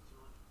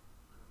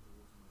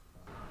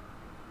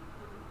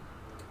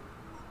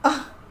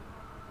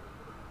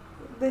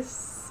 This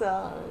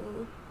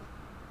song.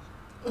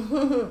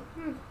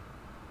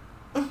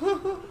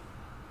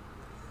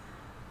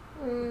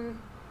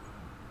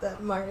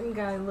 That Martin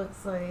guy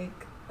looks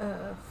like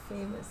a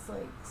famous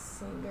like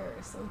singer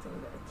or something,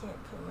 but I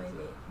can't put my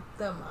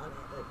thumb on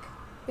it. Like,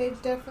 They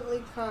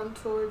definitely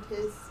contoured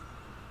his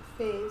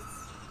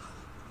face.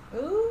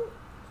 ooh.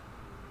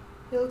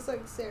 He looks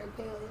like Sarah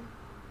Palin.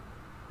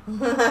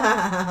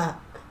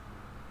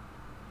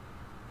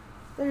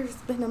 There's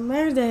been a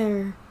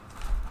murder.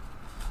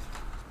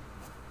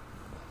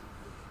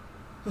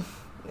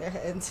 Their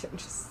heads are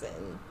just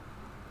thin.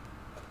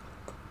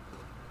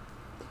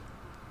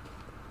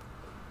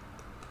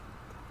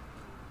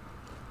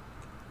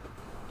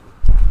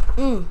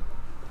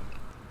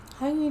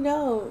 How do you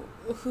know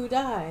who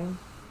died?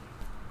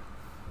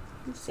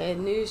 You said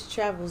news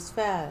travels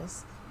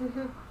fast.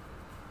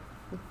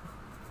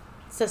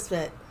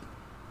 Suspect.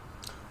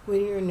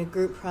 When you're in a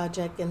group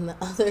project and the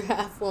other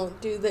half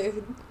won't do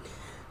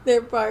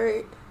their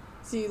part,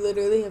 so you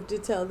literally have to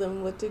tell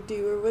them what to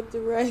do or what to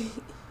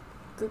write.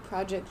 Group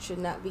project should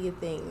not be a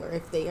thing, or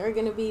if they are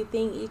going to be a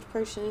thing, each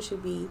person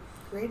should be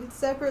Rated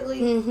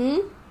separately.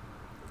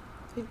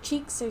 Your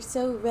cheeks are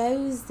so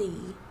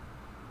rosy.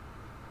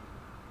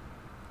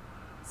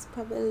 It's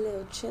probably a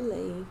little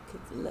chilly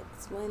because it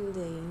looks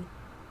windy.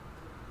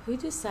 Who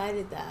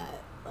decided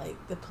that, like,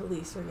 the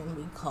police were going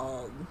to be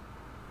called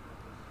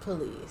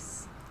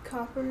police?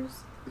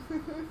 Coppers.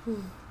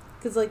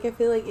 Because, like, I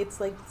feel like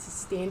it's, like, it's a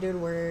standard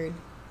word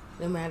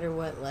no matter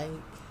what, like,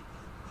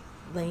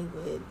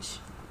 language.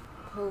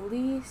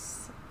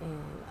 Police in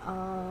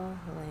all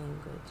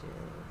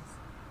languages.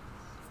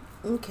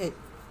 Okay.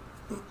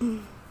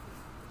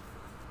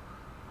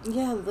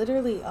 Yeah,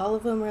 literally all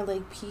of them are,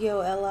 like,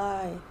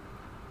 P-O-L-I.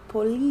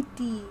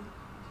 Politi.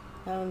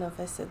 I don't know if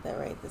I said that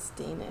right. That's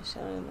Danish. I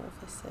don't know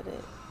if I said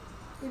it.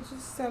 You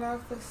just set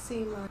off a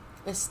C mine.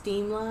 A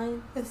steam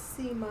line? A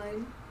C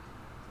mine.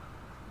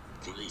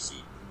 Police.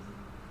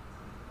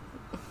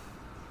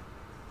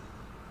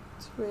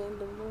 It's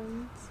random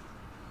ones.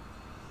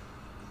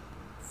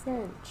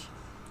 French.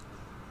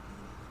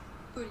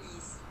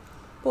 Police.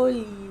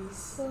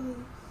 Police.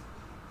 Police.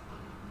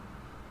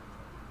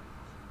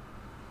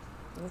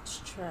 Let's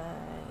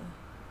try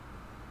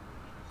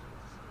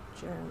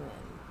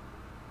German.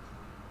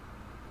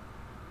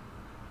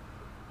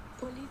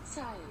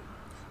 Polizei.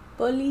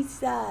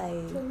 Polizei.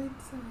 Polizei.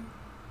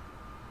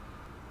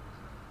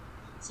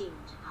 警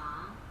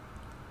察.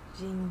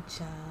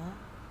 Jincha.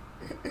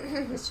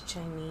 It's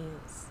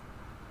Chinese.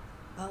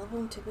 All of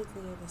them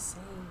typically are the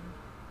same.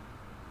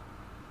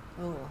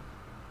 Oh.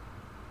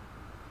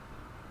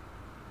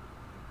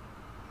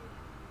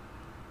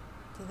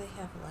 Do they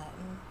have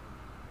Latin?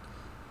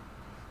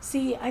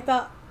 See, I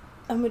thought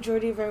a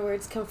majority of our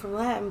words come from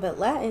Latin, but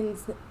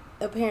Latin's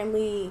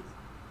apparently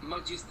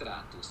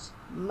Magistratus.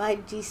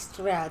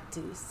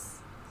 magistratus.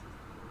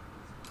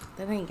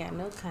 That ain't got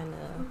no kind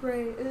of...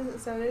 Right. It doesn't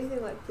sound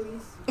anything like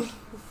police.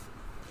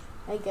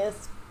 I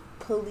guess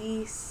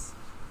police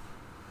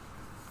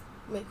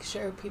make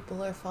sure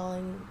people are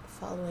following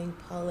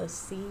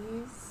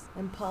policies,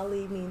 and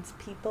poly means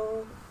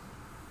people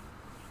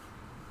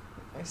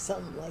or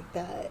something like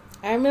that.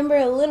 I remember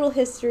a little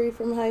history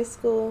from high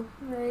school.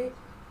 Right.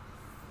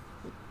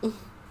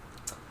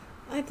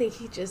 I think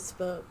he just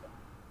spoke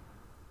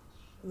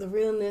the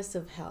realness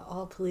of how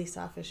all police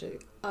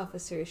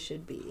officers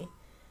should be.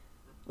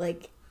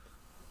 Like,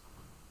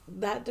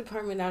 that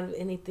department out of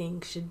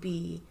anything should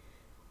be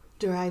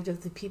derived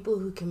of the people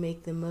who can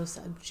make the most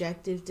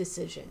objective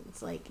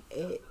decisions. Like,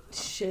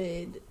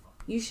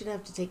 you should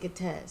have to take a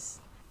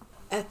test,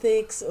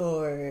 ethics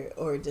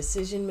or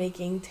decision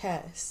making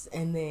tests,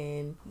 and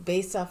then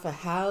based off of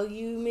how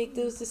you make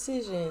those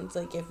decisions,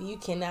 like if you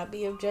cannot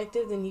be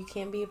objective, then you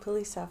can't be a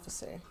police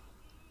officer.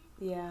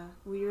 Yeah,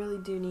 we really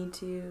do need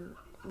to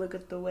look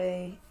at the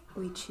way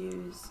we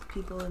choose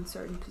people in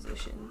certain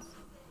positions.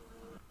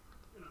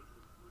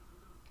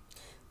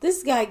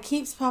 This guy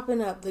keeps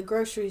popping up, the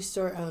grocery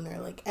store owner,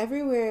 like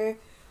everywhere.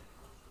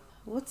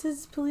 What's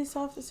his police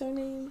officer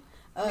name?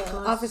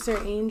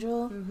 Officer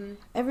Angel. Mm-hmm.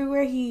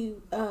 Everywhere he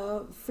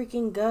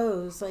freaking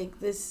goes, like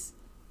this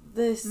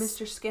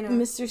Mr. Skinner.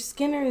 Mr.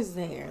 Skinner is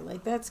there.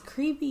 Like, that's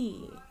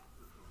creepy.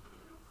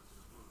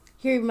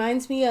 He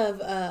reminds me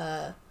of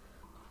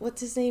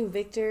what's his name?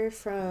 Victor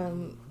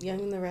from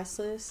Young and the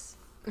Restless.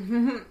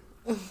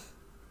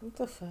 What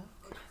the fuck?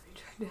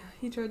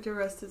 He tried to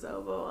rest his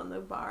elbow on the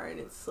bar and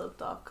it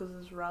slipped off because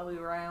it's really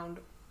round.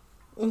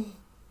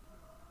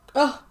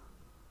 Oh.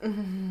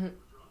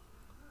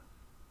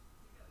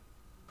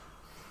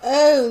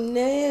 Oh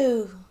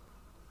no.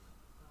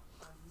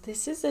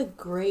 This is a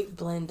great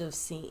blend of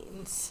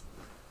scenes.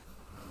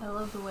 I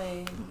love the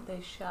way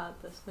they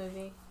shot this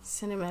movie.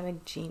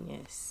 Cinematic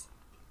genius.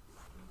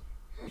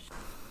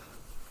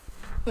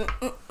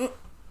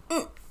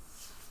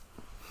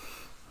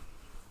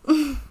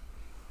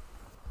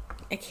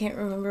 I can't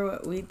remember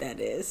what weed that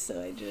is,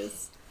 so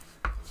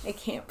I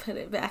can't put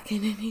it back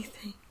in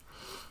anything.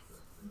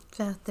 It's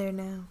out there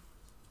now.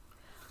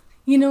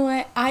 You know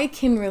what? I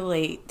can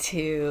relate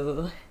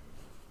to...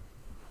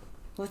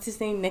 What's his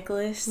name?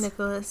 Nicholas?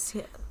 Nicholas,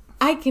 yeah.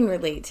 I can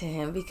relate to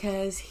him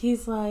because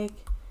he's like,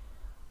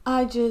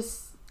 I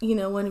just,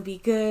 want to be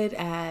good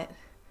at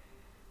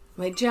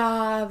my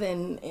job,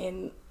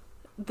 and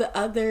the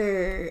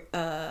other,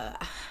 I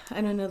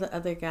don't know the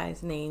other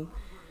guy's name,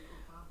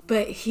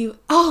 but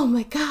oh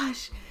my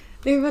gosh,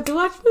 they were about to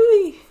watch a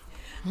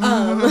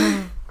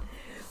movie.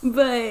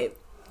 But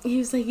he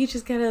was like, you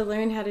just gotta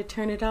learn how to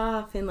turn it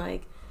off, and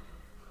like,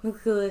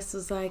 Nicholas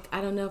was like,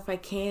 I don't know if I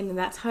can, and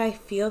that's how I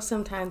feel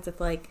sometimes with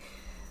like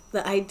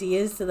the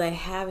ideas that I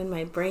have in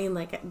my brain.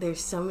 Like,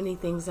 there's so many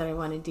things that I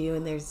want to do,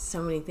 and there's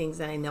so many things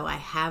that I know I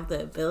have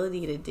the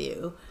ability to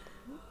do,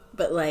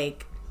 but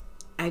like,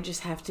 I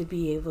just have to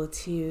be able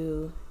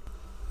to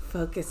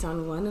focus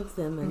on one of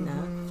them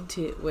enough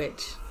to,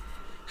 which,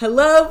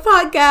 hello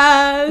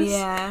podcast,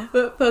 yeah,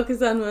 but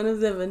focus on one of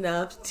them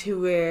enough to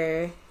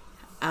where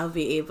I'll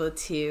be able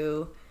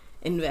to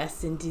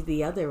invest into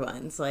the other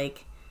ones.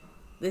 Like,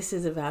 this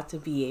is about to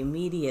be a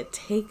media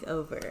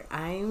takeover.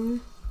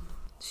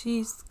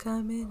 She's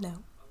coming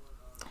out.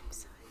 I'm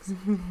so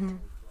excited.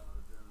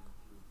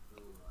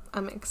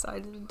 I'm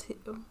excited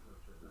too.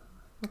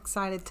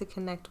 Excited to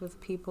connect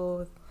with people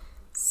with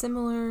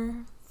similar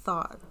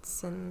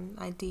thoughts and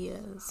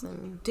ideas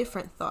and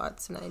different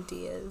thoughts and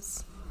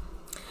ideas.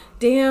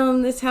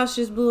 Damn, this house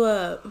just blew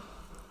up.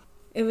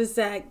 It was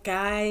that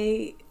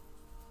guy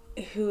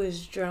who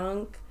was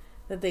drunk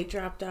that they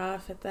dropped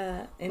off at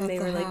that, and they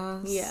were like,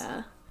 house.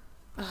 Yeah.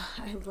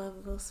 I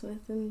love Will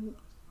Smith and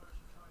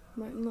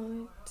Martin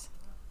Lawrence.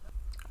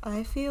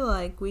 I feel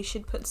like we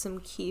should put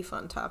some Keef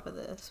on top of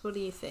this. What do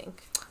you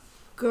think?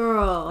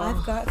 Girl.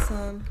 I've got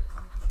some.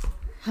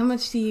 How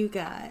much do you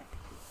got?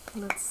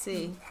 Let's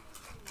see.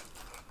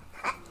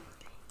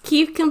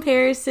 Keef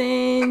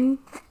comparison.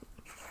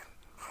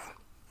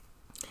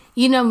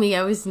 You know me,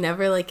 I was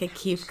never like a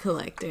Keef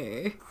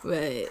collector,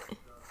 but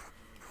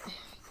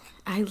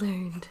I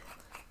learned.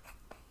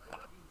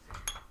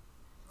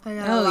 I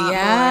got a lot more.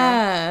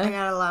 I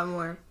got a lot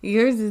more.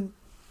 Yours is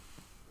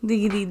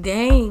diggity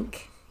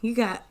dank. You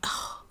got...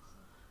 Oh,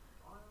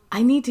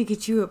 I need to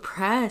get you a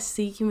press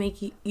so you can make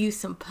you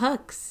some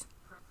pucks.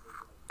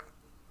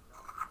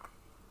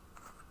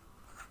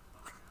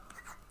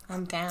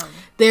 I'm down.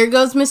 There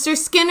goes Mr.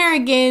 Skinner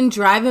again,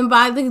 driving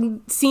by the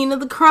scene of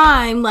the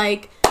crime.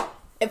 Like,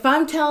 if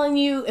I'm telling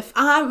you, if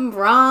I'm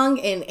wrong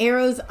and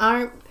arrows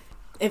aren't...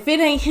 If it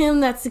ain't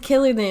him that's the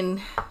killer,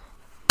 then...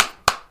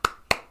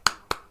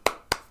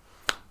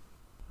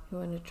 You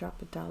want to drop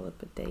a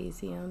dollop of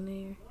Daisy on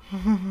there?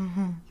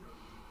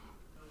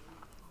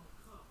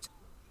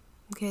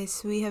 Okay,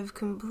 so we have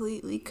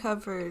completely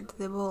covered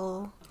the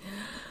bowl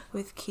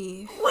with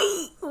Keef.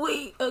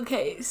 Wait.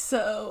 Okay,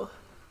 so...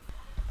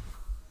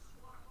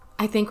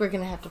 I think we're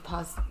going to have to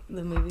pause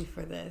the movie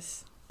for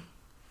this.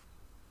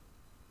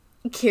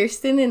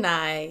 Kirsten and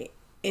I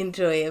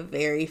enjoy a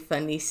very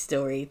funny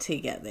story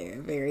together.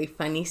 A very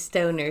funny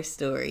stoner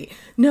story.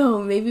 No,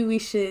 maybe we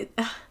should...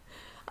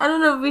 I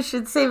don't know if we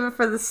should save it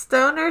for the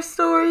stoner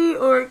story,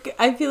 or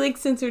I feel like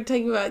since we're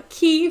talking about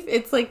Keef,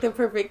 it's like the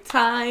perfect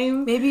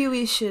time. Maybe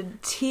we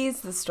should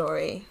tease the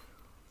story.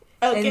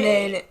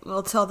 Okay. And then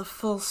we'll tell the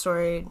full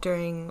story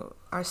during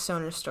our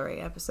stoner story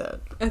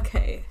episode.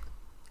 Okay.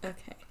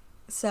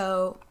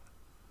 So,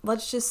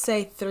 let's just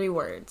say 3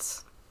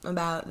 words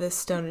about this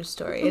stoner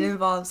story. It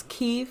involves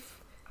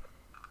Keef,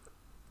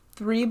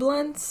 3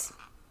 blunts,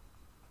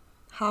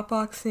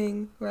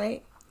 Hotboxing,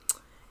 right?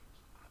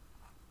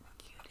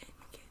 You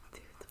didn't get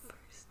through the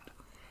first one.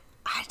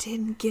 I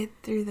didn't get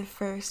through the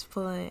first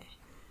bullet.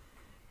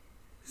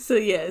 So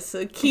yeah,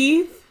 so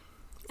Keith,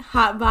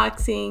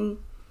 hotboxing,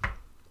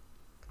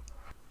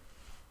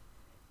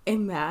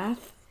 and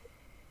math.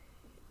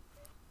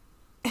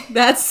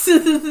 That's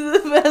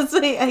the best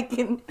way I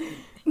can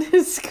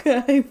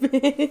describe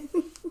it.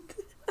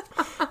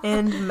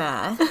 And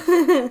math.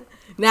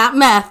 Not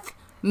meth.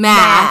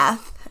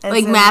 Math. As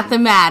Like in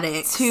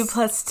mathematics. 2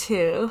 +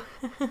 2.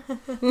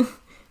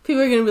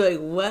 People are going to be like,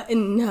 what?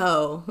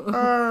 No.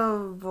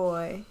 Oh,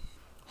 boy.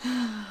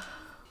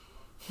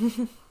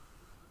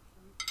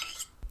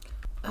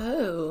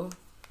 Oh.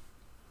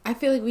 I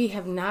feel like we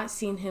have not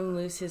seen him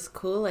lose his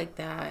cool like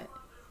that.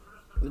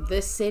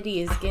 This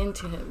city is getting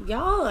to him.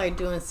 Y'all are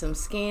doing some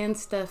scan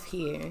stuff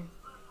here.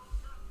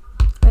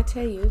 I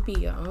tell you, it'd be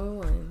your own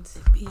ones.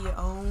 Be your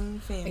own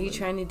family. Are you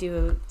trying to do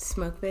a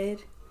smoke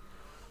bid?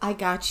 I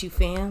got you,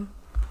 fam.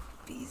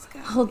 Bees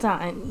got Hold me.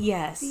 on.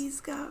 Yes.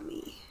 Bees got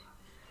me.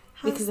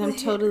 Because I'm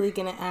totally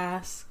going to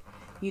ask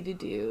you to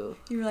do.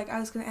 You were like, I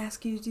was going to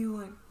ask you to do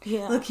one.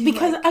 Yeah. Looking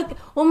because, like-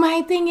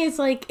 my thing is,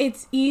 like,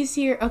 it's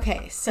easier.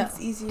 Okay, so. It's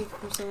easier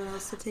for someone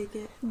else to take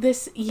it.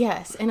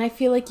 Yes. And I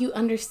feel like you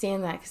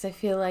understand that. Because I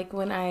feel like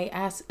when I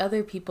ask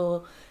other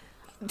people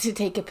to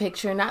take a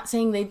picture, not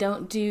saying they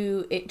don't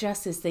do it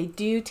justice, they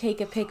do take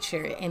a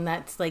picture. And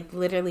that's, like,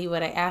 literally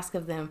what I ask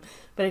of them.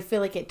 But I feel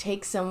like it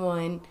takes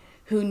someone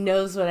who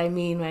knows what I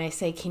mean when I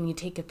say, can you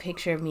take a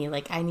picture of me?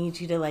 Like, I need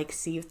you to, like,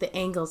 see if the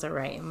angles are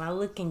right. Am I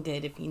looking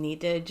good? If you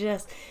need to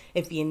adjust,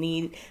 if you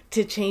need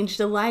to change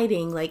the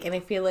lighting. Like, and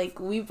I feel like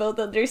we both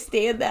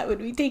understand that when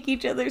we take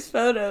each other's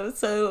photos.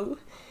 So,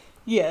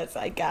 yes,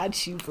 I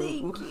got you,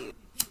 boo. Thank you.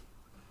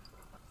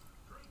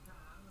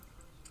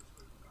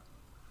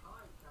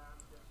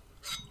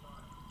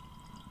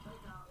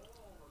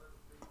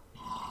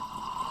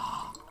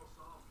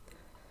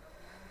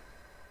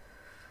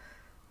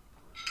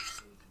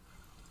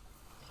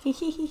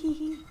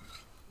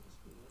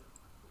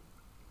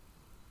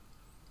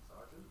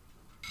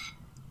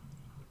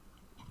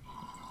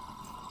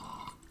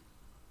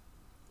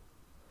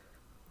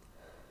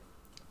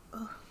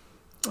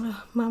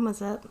 Oh,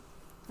 Mama's up.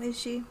 Is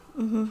she?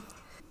 Mm-hmm.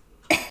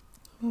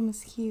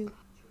 Mama's cute.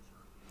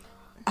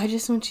 I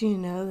just want you to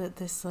know that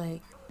this,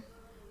 like,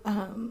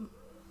 kind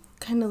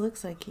of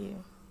looks like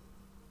you.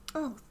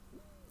 Oh,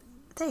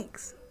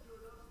 thanks.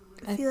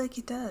 I feel like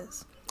it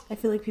does. I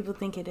feel like people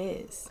think it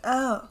is.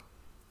 Oh.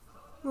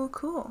 Well,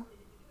 cool.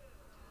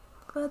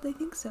 Glad they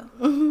think so.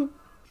 Mm-hmm.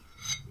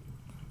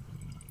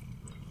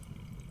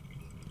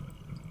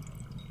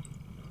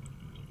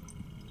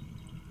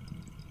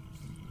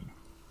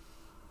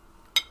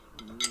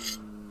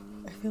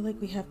 I feel like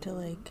we have to,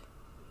 like...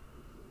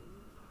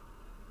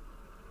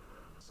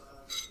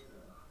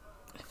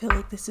 I feel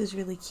like this is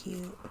really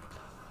cute.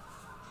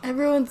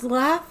 Everyone's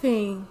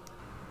laughing.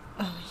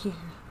 Oh, here.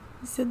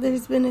 He said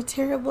there's been a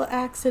terrible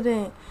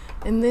accident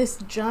and this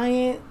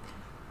giant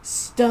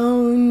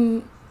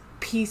stone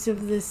piece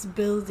of this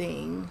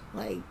building,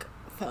 like,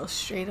 fell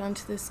straight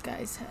onto this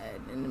guy's head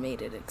and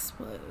made it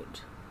explode.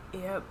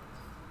 Yep.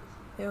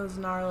 It was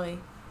gnarly.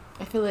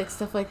 I feel like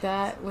stuff like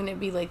that, when it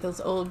be like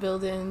those old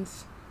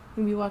buildings,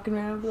 and be walking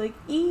around and be like,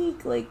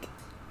 eek, like,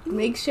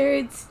 make sure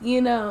it's,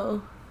 you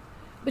know.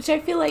 Which I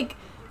feel like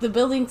the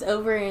buildings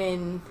over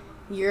in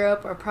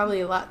Europe are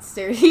probably a lot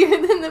sturdier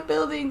than the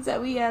buildings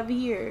that we have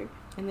here.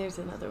 And there's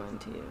another one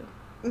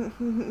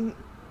too.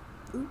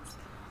 Oops.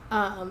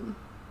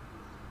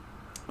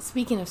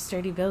 Speaking of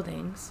sturdy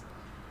buildings,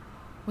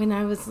 when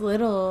I was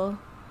little,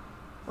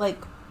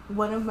 like,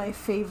 one of my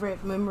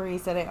favorite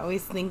memories that I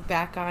always think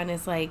back on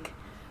is, like,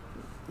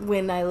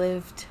 when I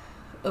lived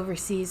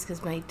overseas,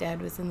 because my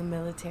dad was in the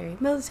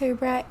military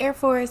brat, Air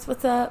Force,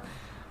 what's up?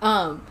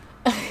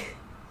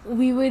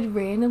 We would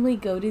randomly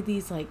go to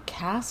these, like,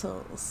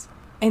 castles,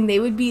 and they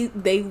would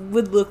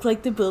look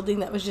like the building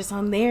that was just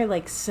on there,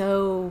 like,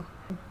 so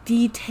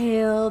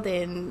detailed,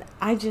 and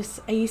I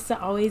used to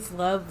always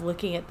love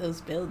looking at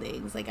those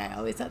buildings. Like, I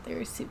always thought they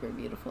were super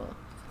beautiful.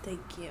 Thank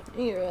you.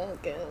 You're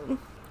welcome.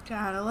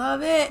 Gotta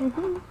love it.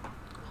 Mm-hmm.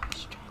 I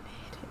was trying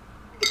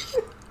to hit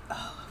it.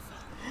 Oh,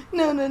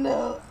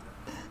 no.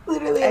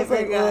 Literally, I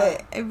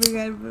forgot. I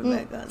forgot to put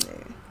it back on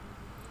there.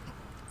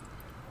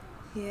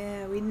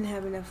 Yeah, we didn't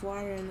have enough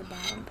water in the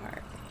bottom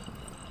part.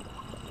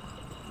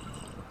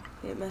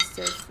 It must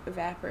have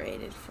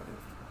evaporated from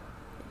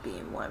it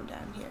being warm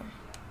down here.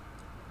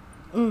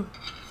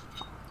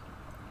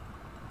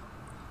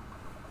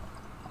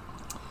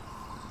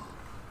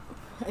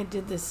 I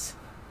did this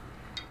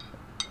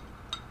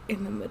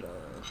in the middle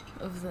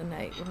of the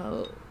night,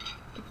 or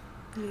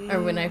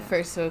when I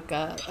first woke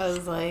up. I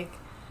was like,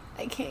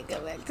 I can't go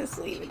back to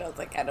sleep, and I was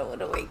like, I don't want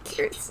to wake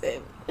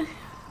Kirsten.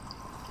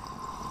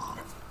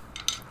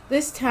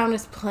 This town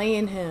is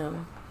playing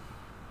him.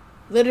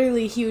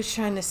 Literally, he was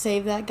trying to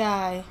save that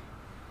guy,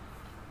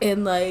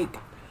 and, like,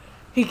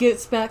 he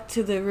gets back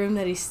to the room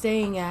that he's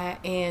staying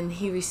at, and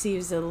he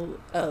receives a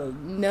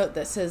note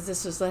that says,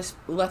 this was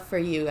left for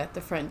you at the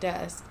front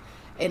desk.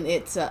 and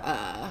it's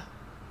a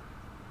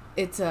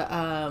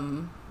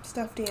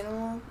Stuffed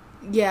animal.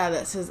 yeah,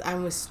 that says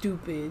I'm a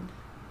stupid.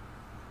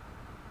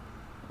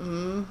 How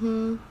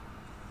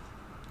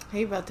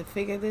you about to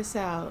figure this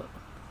out?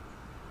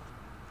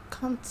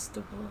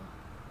 Constable.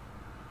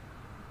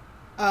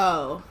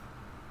 Oh,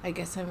 I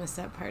guess I missed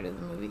that part of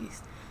the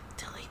movies.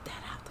 Delete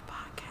that out the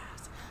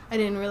podcast. I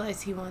didn't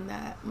realize he won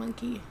that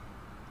monkey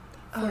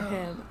for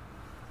him.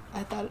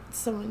 I thought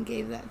someone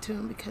gave that to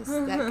him because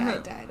that guy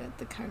died at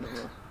the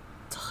carnival.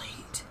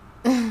 Delete.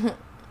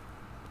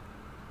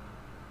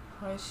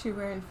 Why is she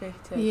wearing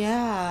fake tits?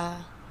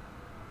 Yeah.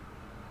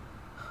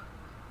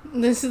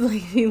 This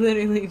lady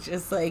literally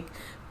just like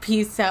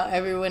pieced out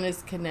everyone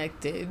is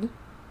connected.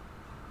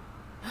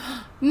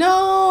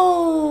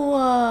 No!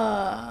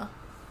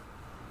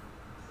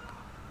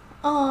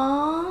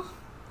 Aww.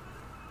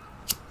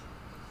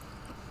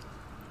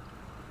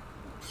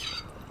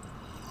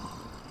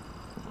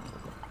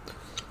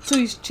 So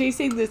he's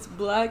chasing this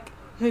black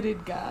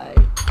hooded guy.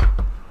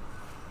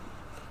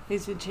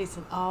 He's been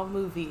chasing all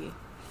movie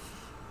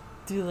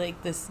through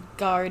like this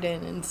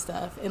garden and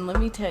stuff. And let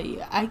me tell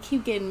you, I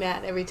keep getting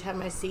mad every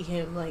time I see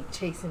him like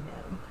chasing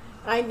him.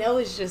 I know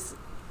it's just...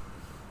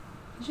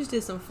 He just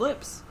did some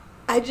flips.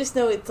 I just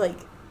know it's like,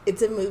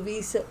 it's a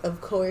movie, so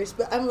of course,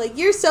 but I'm like,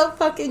 you're so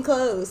fucking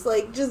close.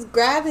 Like, just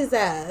grab his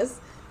ass.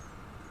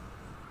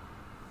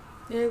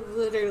 They're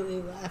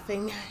literally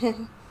laughing at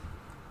him.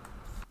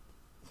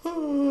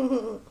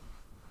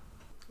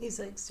 He's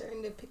like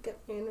starting to pick up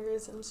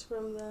mannerisms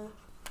from the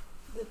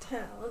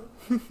town.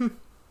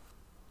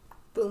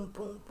 Boom,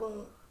 boom,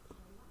 boom.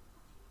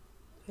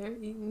 They're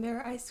eating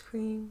their ice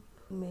cream.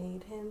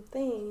 Made him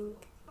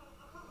think.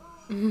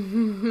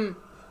 The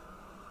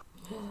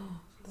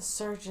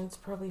surgeon's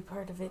probably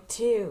part of it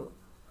too.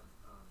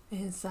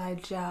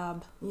 Inside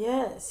job.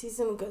 Yes, he's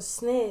gonna go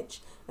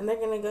snitch, and they're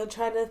gonna go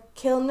try to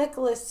kill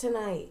Nicholas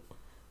tonight.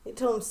 They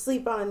told him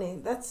sleep on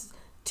it. That's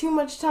too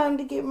much time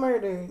to get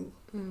murdered.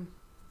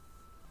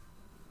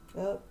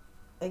 Oh,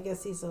 I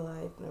guess he's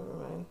alive. Never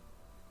mind.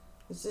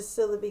 Is this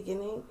still the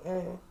beginning?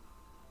 Or...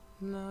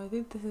 No, I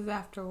think this is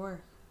after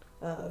work.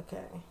 Oh,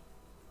 okay.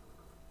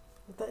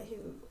 I thought he...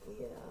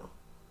 Yeah.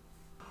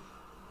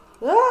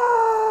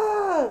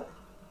 Ah!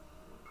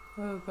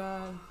 Oh,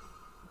 God.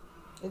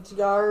 It's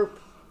Yarp.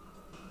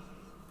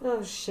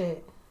 Oh,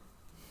 shit.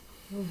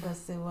 We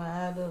busted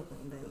wide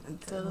open, then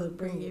until they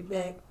bring it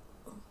back.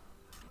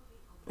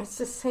 It's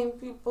the same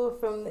people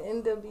from the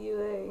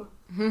NWA.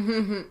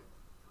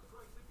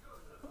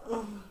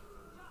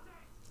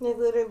 They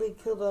literally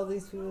killed all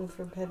these people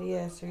for petty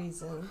ass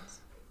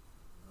reasons.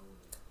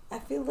 I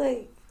feel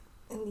like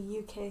in the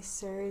UK,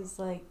 sir is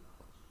like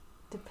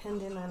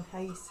dependent on how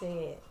you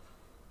say it.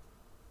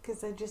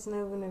 Because I just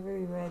know whenever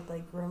we read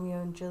like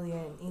Romeo and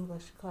Juliet in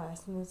English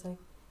class, and it was like,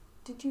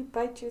 did you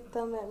bite your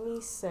thumb at me,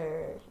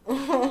 sir?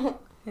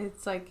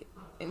 It's like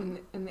in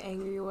an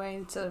angry way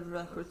instead of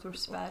like with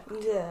respect.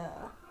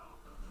 Yeah.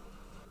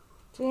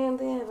 Damn,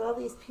 they have all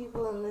these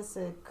people in this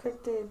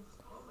cryptid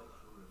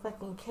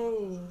fucking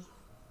cave.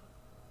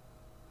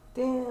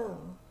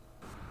 Damn.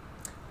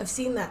 I've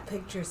seen that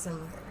picture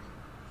somewhere.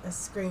 A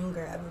screen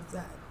grab of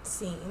that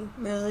scene.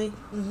 Really?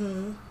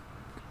 Mm-hmm.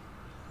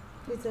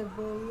 It's a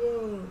boy,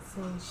 you ain't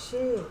saying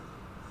shit.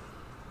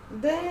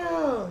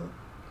 Damn.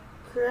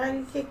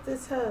 Karate kick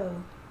this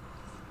hoe.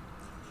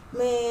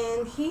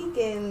 Man, he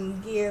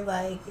getting gear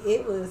like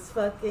it was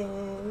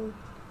fucking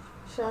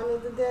Shaun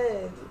of the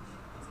Dead.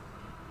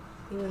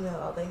 Even though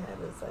all they had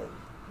was like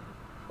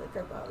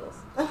liquor bottles.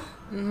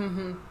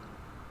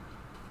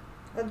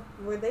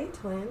 Were they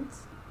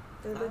twins?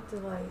 They looked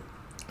alike.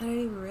 I didn't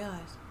even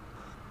realize.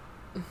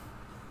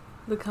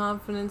 The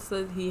confidence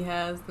that he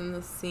has in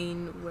the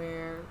scene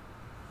where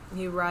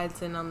he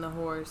rides in on the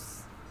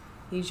horse.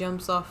 He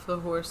jumps off the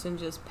horse and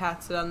just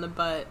pats it on the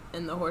butt,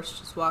 and the horse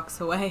just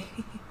walks away.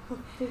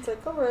 He's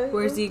like, alright.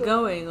 Where's he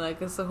going?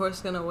 Like, is the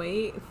horse gonna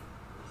wait?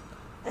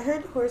 I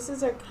heard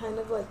horses are kind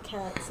of like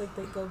cats. Like,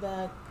 they go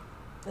back,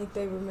 like,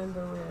 they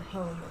remember where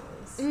home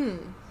is.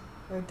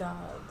 Or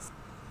dogs.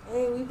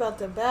 Hey, we about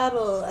to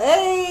battle.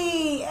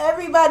 Hey,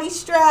 everybody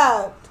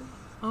strapped.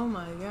 Oh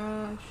my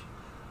gosh.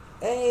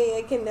 Hey,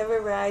 I can never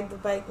ride the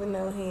bike with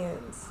no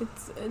hands.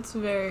 It's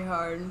very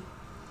hard.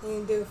 You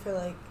can do it for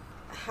like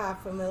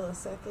half a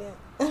millisecond.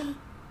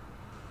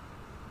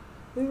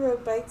 We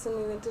rode bikes when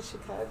we went to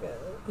Chicago.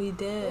 We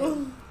did.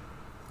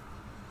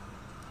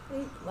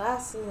 We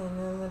blasted in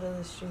the middle of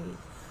the street.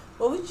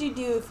 What would you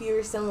do if you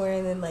were somewhere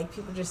and then like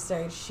people just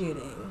started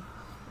shooting?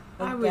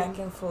 Like back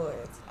and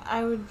forth.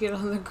 I would get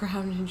on the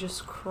ground and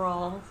just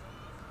crawl.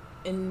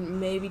 And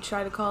maybe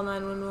try to call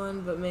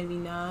 911, but maybe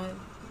not.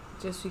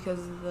 Just because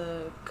of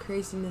the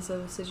craziness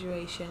of the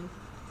situation.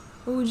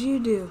 What would you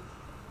do?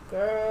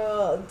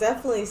 Girl,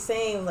 definitely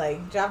same,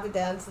 like, drop it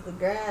down to the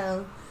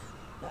ground.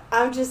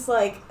 I'm just,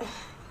 like,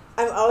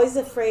 I'm always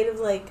afraid of,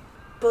 like,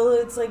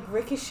 bullets, like,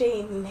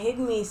 ricocheting and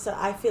hitting me, so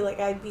I feel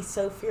like I'd be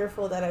so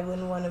fearful that I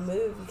wouldn't want to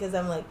move, because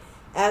I'm, like,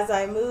 as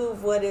I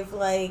move, what if,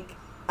 like,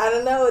 I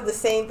don't know, the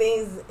same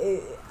things,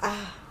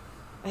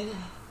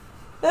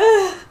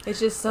 It's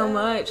just so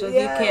much. Like,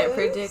 Yes. you can't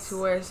predict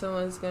where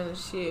someone's gonna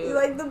shoot.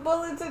 Like, the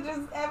bullets are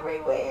just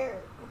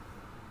everywhere.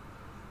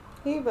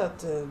 He about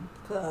to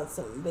put out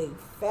some big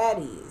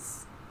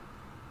fatties.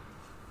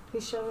 He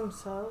shot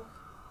himself?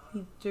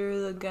 He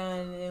threw the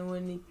gun, and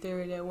when he threw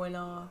it, it went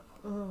off.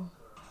 Oh.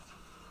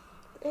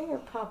 They are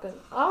popping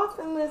off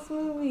in this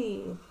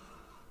movie.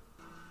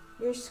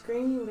 You're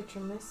screaming, but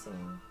you're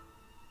missing.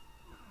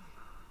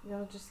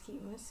 Y'all just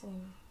keep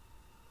missing.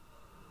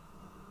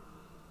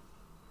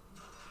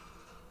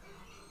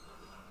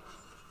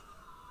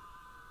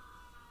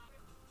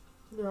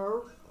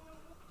 No.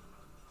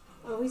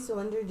 I always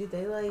wonder, do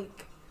they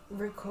like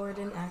record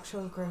in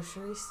actual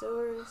grocery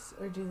stores,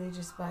 or do they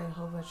just buy a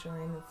whole bunch of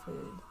random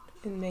food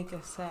and make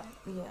a set?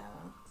 Yeah,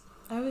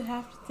 I would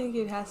have to think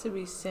it has to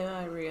be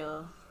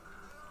semi-real.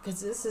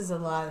 because this is a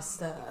lot of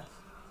stuff.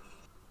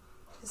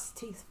 His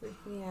teeth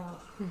freak me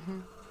out.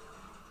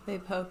 They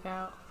poke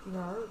out.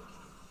 No.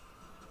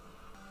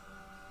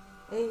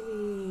 Hey,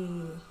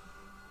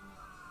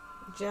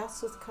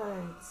 joust with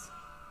cards.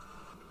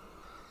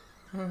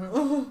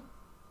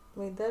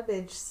 Made that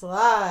bitch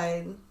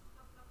slide.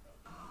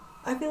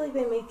 I feel like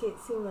they make it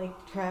seem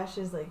like trash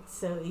is like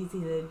so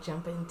easy to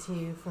jump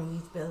into from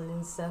these buildings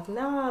and stuff.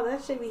 No,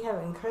 that shit be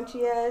having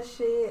crunchy ass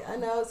shit. I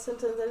know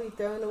sometimes I be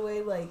throwing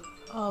away like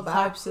All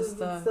types of boxes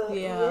and stuff.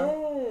 Yeah.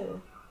 Yeah.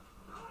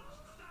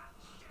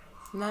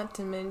 Not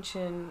to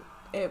mention,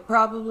 it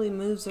probably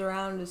moves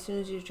around as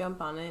soon as you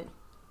jump on it.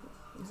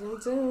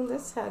 Zoom zoom.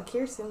 That's how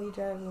Kirsten be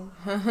driving.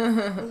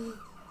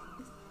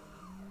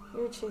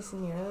 You're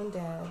chasing your own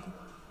dad.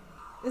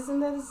 Isn't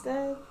that his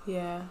dad?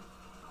 Yeah.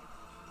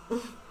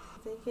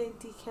 They get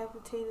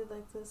decapitated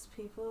like those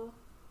people.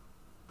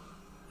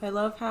 I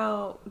love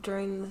how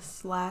during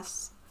this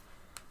last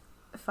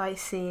fight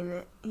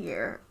scene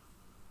here,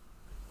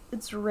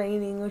 it's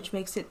raining, which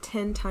makes it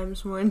 10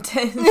 times more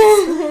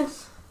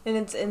intense. And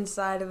it's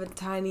inside of a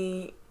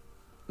tiny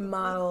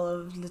model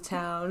of the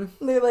town.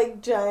 They're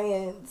like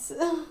giants.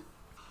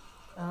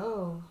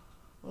 Oh.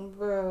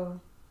 Bro.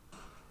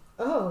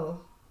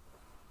 Oh.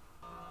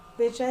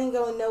 Bitch, I ain't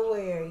going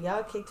nowhere.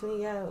 Y'all kicked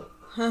me out.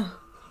 Huh.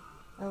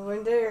 I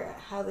wonder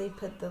how they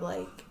put the,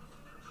 like,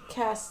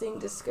 casting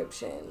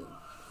description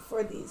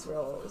for these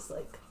roles.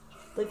 Like,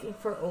 looking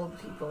for old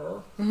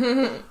people.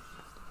 Hey.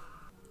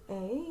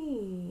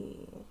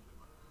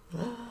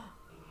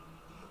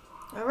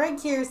 All right,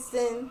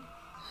 Kirsten.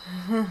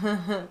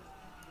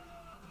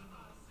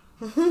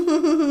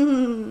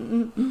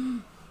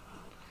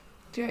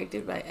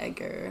 Directed by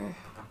Edgar.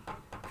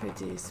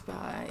 Produced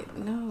by...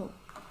 No.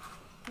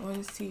 I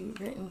want to see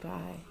written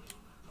by...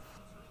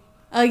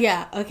 Oh,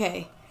 yeah.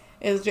 Okay.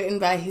 It was written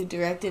by who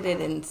directed it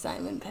and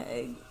Simon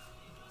Pegg.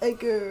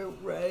 Edgar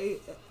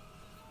Wright.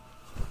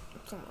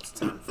 It's almost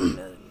time for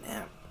another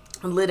nap.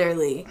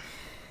 Literally.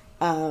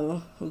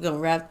 We're going to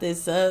wrap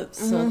this up,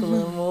 smoke a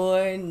little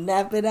more,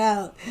 nap it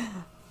out.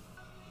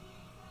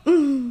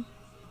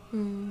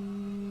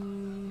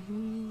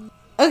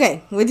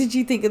 Okay, what did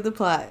you think of the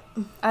plot?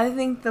 I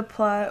think the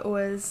plot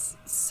was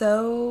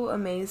so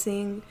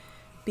amazing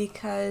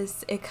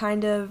because it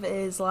kind of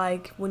is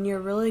like when you're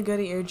really good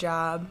at your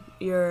job,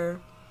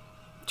 you're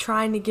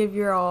trying to give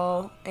your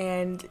all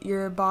and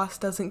your boss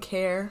doesn't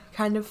care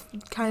kind of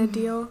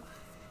deal.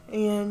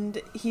 And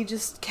he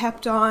just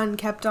kept on.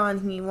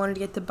 He wanted to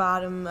get to the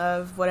bottom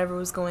of whatever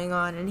was going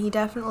on, and he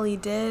definitely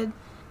did,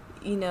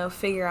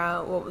 figure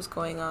out what was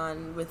going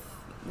on with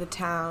the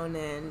town,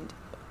 and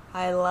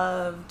I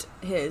loved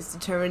his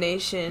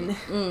determination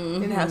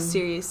and how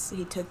serious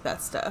he took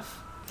that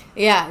stuff.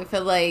 Yeah, I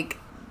feel like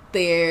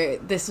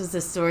this was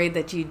a story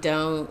that you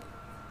don't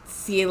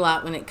see a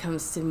lot when it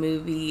comes to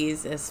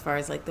movies, as far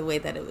as like the way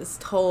that it was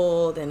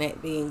told and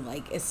it being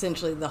like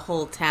essentially the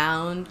whole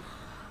town.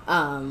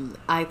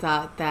 I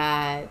thought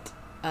that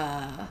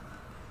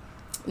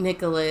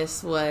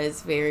Nicholas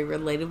was very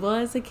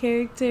relatable as a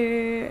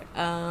character.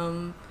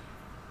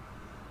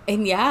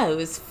 And yeah, it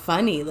was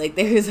funny. Like,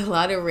 there was a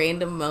lot of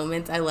random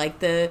moments. I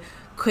liked the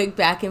quick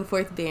back and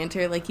forth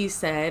banter, like you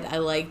said. I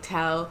liked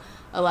how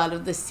a lot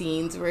of the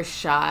scenes were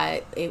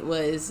shot. It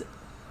was,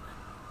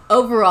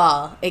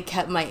 overall, it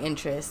kept my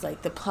interest.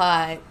 Like, the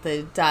plot,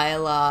 the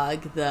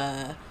dialogue,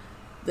 the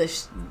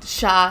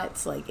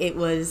shots, like, it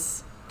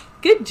was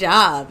good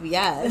job,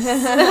 yes.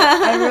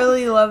 I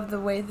really love the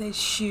way they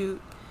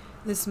shoot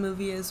this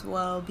movie as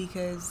well,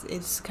 because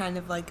it's kind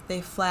of like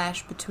they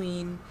flash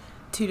between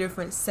two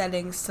different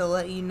settings to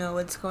let you know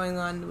what's going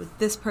on with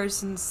this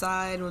person's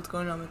side, what's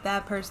going on with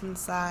that person's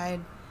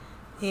side,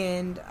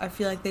 and I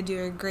feel like they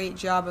do a great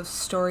job of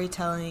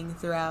storytelling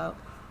throughout.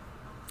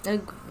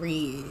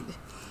 Agreed.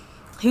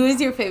 Who is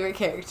your favorite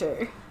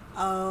character?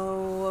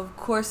 Oh, of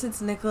course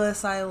it's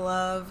Nicholas. I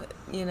love,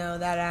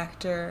 that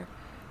actor,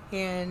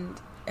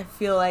 and I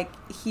feel like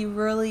he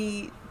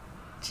really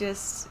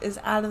just is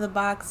the out of the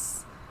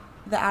box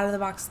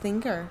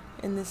thinker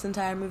in this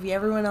entire movie.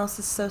 Everyone else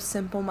is so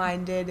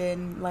simple-minded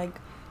and like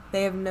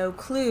they have no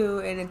clue,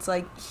 and it's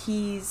like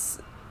he's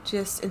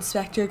just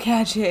Inspector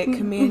Gadget,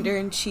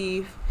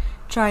 Commander-in-Chief,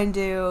 trying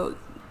to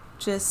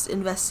just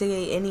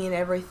investigate any and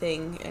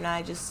everything, and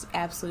I just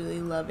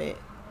absolutely love it.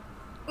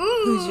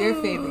 Who's your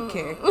favorite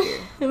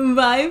character?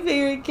 My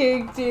favorite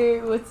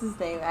character, what's his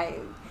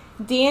name?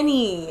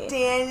 Danny.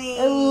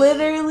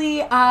 Literally,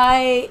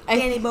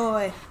 Danny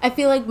boy. I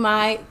feel like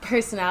my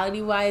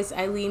personality-wise,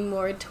 I lean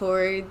more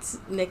towards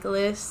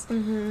Nicholas.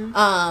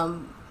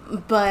 Mm-hmm.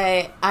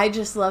 But I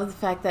just love the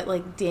fact that,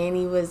 like,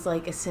 Danny was,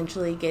 like,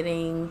 essentially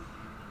getting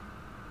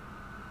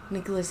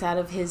Nicholas out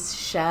of his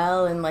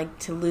shell and, like,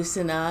 to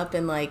loosen up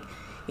and, like,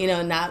 you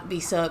know, not be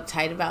so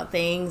uptight about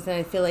things. And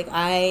I feel like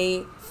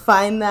I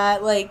find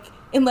that, like,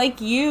 and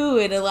like you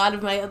and a lot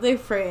of my other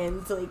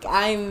friends, like,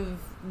 I'm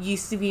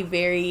used to be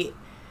very,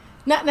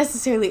 not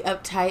necessarily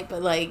uptight,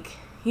 but, like,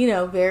 you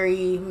know,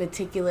 very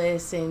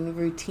meticulous and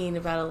routine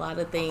about a lot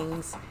of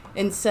things.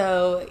 And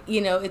so,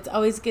 you know, it's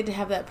always good to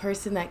have that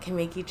person that can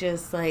make you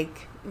just,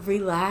 like,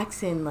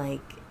 relax and,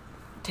 like,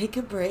 take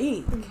a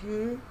break.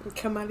 Mm-hmm.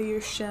 Come out of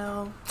your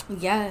shell.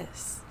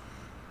 Yes.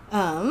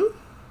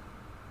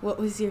 What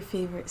was your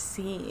favorite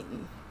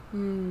scene?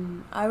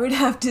 I would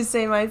have to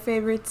say my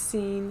favorite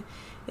scene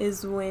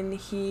is when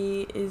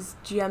he is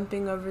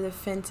jumping over the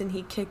fence and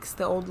he kicks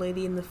the old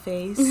lady in the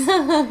face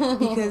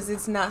because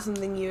it's not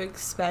something you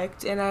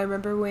expect. And I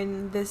remember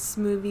when this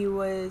movie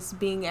was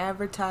being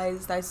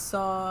advertised, I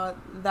saw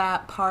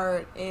that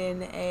part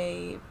in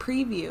a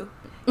preview.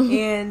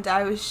 And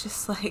I was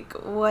just like,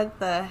 what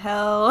the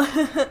hell?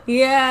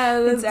 Yeah,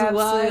 that's it's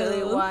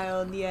absolutely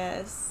wild,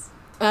 yes.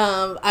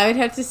 I would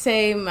have to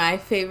say my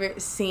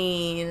favorite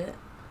scene,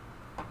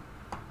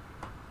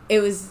 it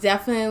was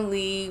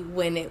definitely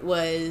when it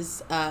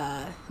was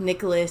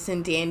Nicholas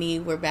and Danny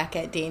were back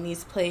at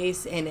Danny's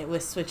place, and it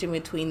was switching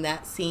between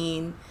that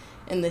scene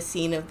and the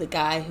scene of the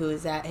guy who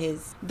was at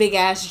his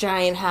big-ass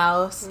giant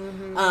house.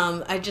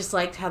 Mm-hmm. I just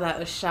liked how that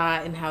was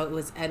shot and how it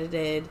was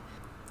edited.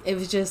 It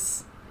was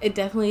just... It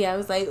definitely, I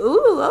was like,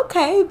 ooh,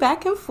 okay,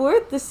 back and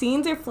forth. The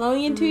scenes are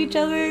flowing into each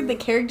other. The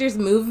characters'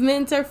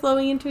 movements are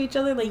flowing into each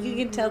other. Like, you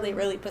can tell they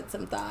really put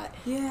some thought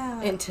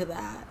into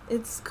that.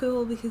 It's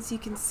cool because you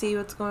can see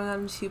what's going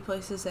on in two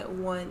places at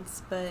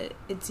once, but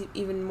it's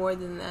even more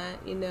than that,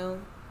 you know?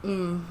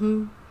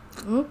 Mm-hmm.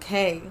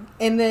 Okay.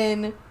 And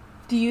then,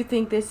 do you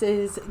think this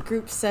is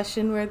group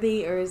session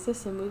worthy, or is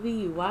this a movie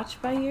you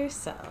watch by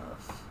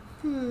yourself?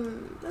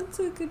 That's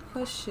a good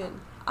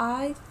question.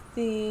 I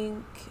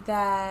think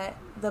that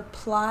the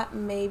plot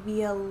may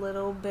be a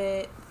little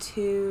bit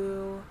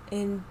too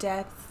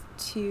in-depth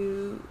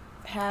to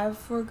have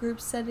for a group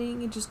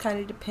setting. It just kind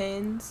of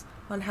depends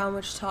on how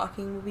much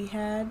talking will be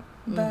had.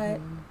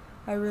 But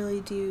I really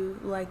do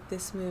like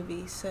this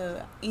movie.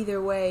 So either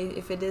way,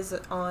 if it is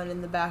on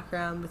in the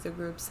background with a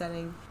group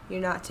setting, you're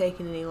not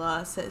taking any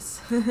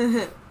losses.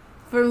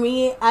 For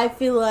me, I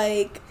feel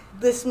like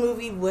this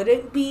movie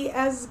wouldn't be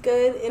as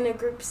good in a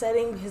group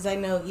setting because I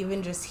know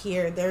even just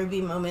here, there would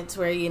be moments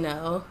where, you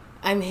know,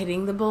 I'm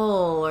hitting the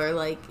bowl or,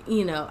 like,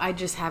 you know, I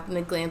just happen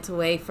to glance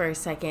away for a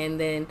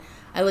second and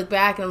I look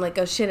back and I'm like,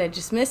 oh shit, I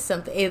just missed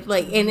something. It,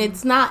 like, and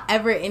it's not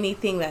ever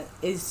anything that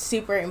is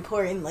super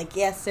important. Like,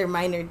 yes, they're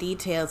minor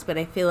details, but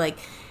I feel like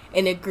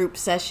in a group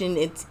session,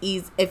 it's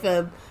easy. If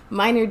a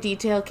minor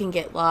detail can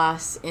get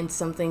lost in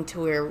something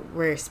to where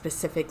we're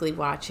specifically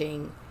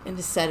watching in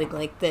a setting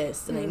like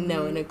this, then I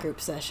know in a group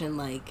session,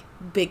 like,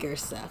 bigger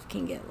stuff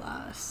can get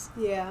lost.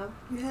 Yeah,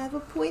 you have a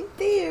point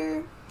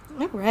there.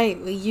 All right.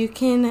 Well, you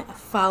can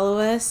follow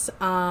us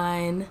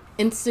on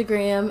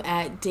Instagram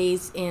at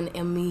Days and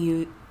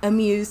Amuse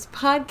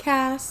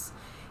Podcast.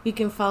 You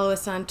can follow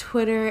us on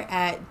Twitter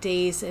at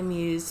Days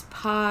Amuse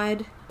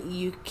Pod.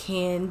 You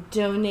can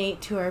donate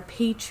to our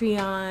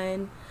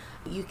Patreon.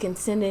 You can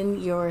send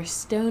in your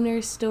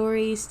stoner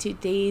stories to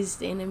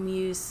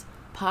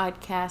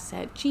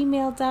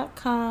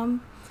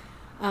dazedandamuse.podcast@gmail.com.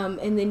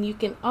 And then you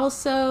can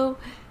also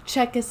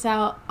check us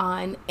out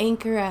on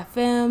Anchor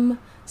FM,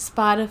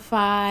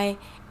 Spotify,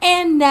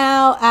 and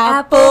now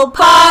Apple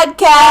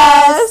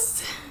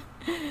Podcasts.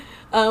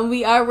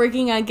 We are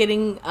working on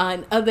getting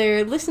on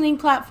other listening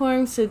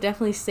platforms, so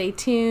definitely stay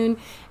tuned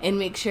and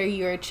make sure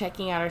you are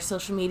checking out our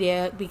social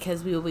media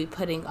because we will be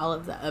putting all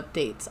of the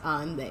updates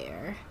on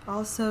there.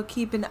 Also,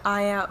 keep an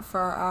eye out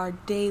for our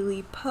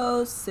daily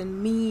posts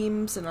and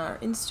memes and our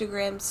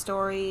Instagram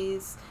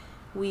stories.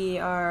 We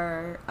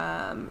are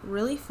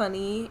really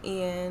funny,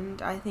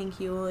 and I think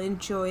you will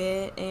enjoy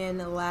it and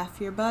laugh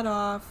your butt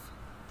off.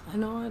 I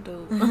know I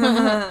do.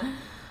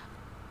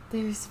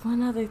 There's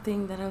one other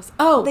thing that I was...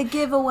 Oh! The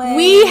giveaway!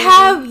 We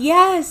have...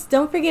 Yes!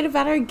 Don't forget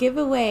about our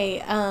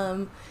giveaway.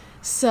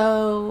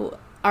 So,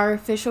 our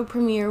official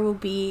premiere will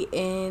be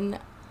in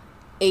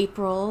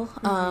April.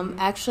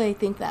 Actually, I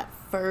think that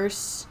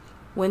first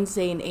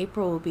Wednesday in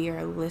April will be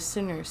our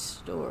listener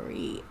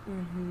story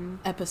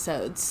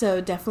episode.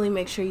 So, definitely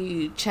make sure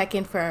you check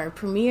in for our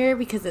premiere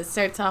because it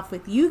starts off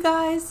with you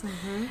guys.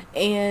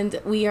 And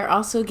we are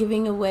also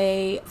giving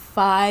away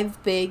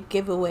 5 big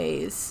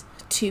giveaways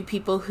to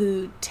people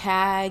who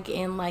tag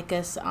and like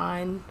us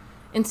on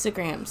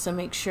Instagram. So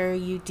make sure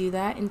you do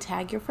that and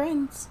tag your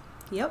friends.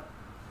 Yep.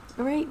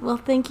 All right. Well,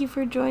 thank you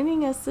for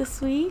joining us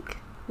this week.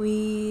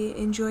 We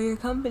enjoy your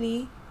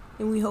company,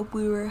 and we hope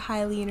we were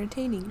highly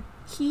entertaining.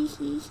 Hee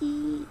hee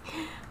hee.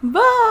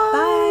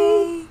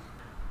 Bye!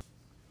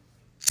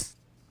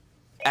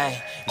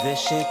 Ay, this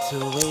shit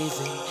too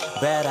easy.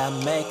 Bet I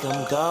make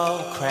 'em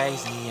go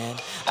crazy.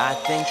 And I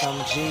think I'm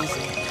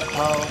Jeezy.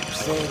 Whole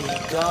city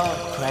go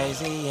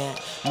crazy. And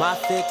my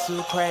fit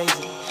too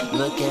crazy.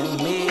 Look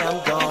at me,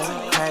 I'm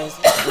going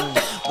crazy.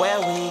 Where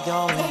we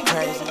going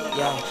crazy?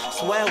 Yeah,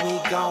 swear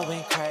we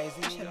going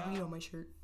crazy. Read on my shirt.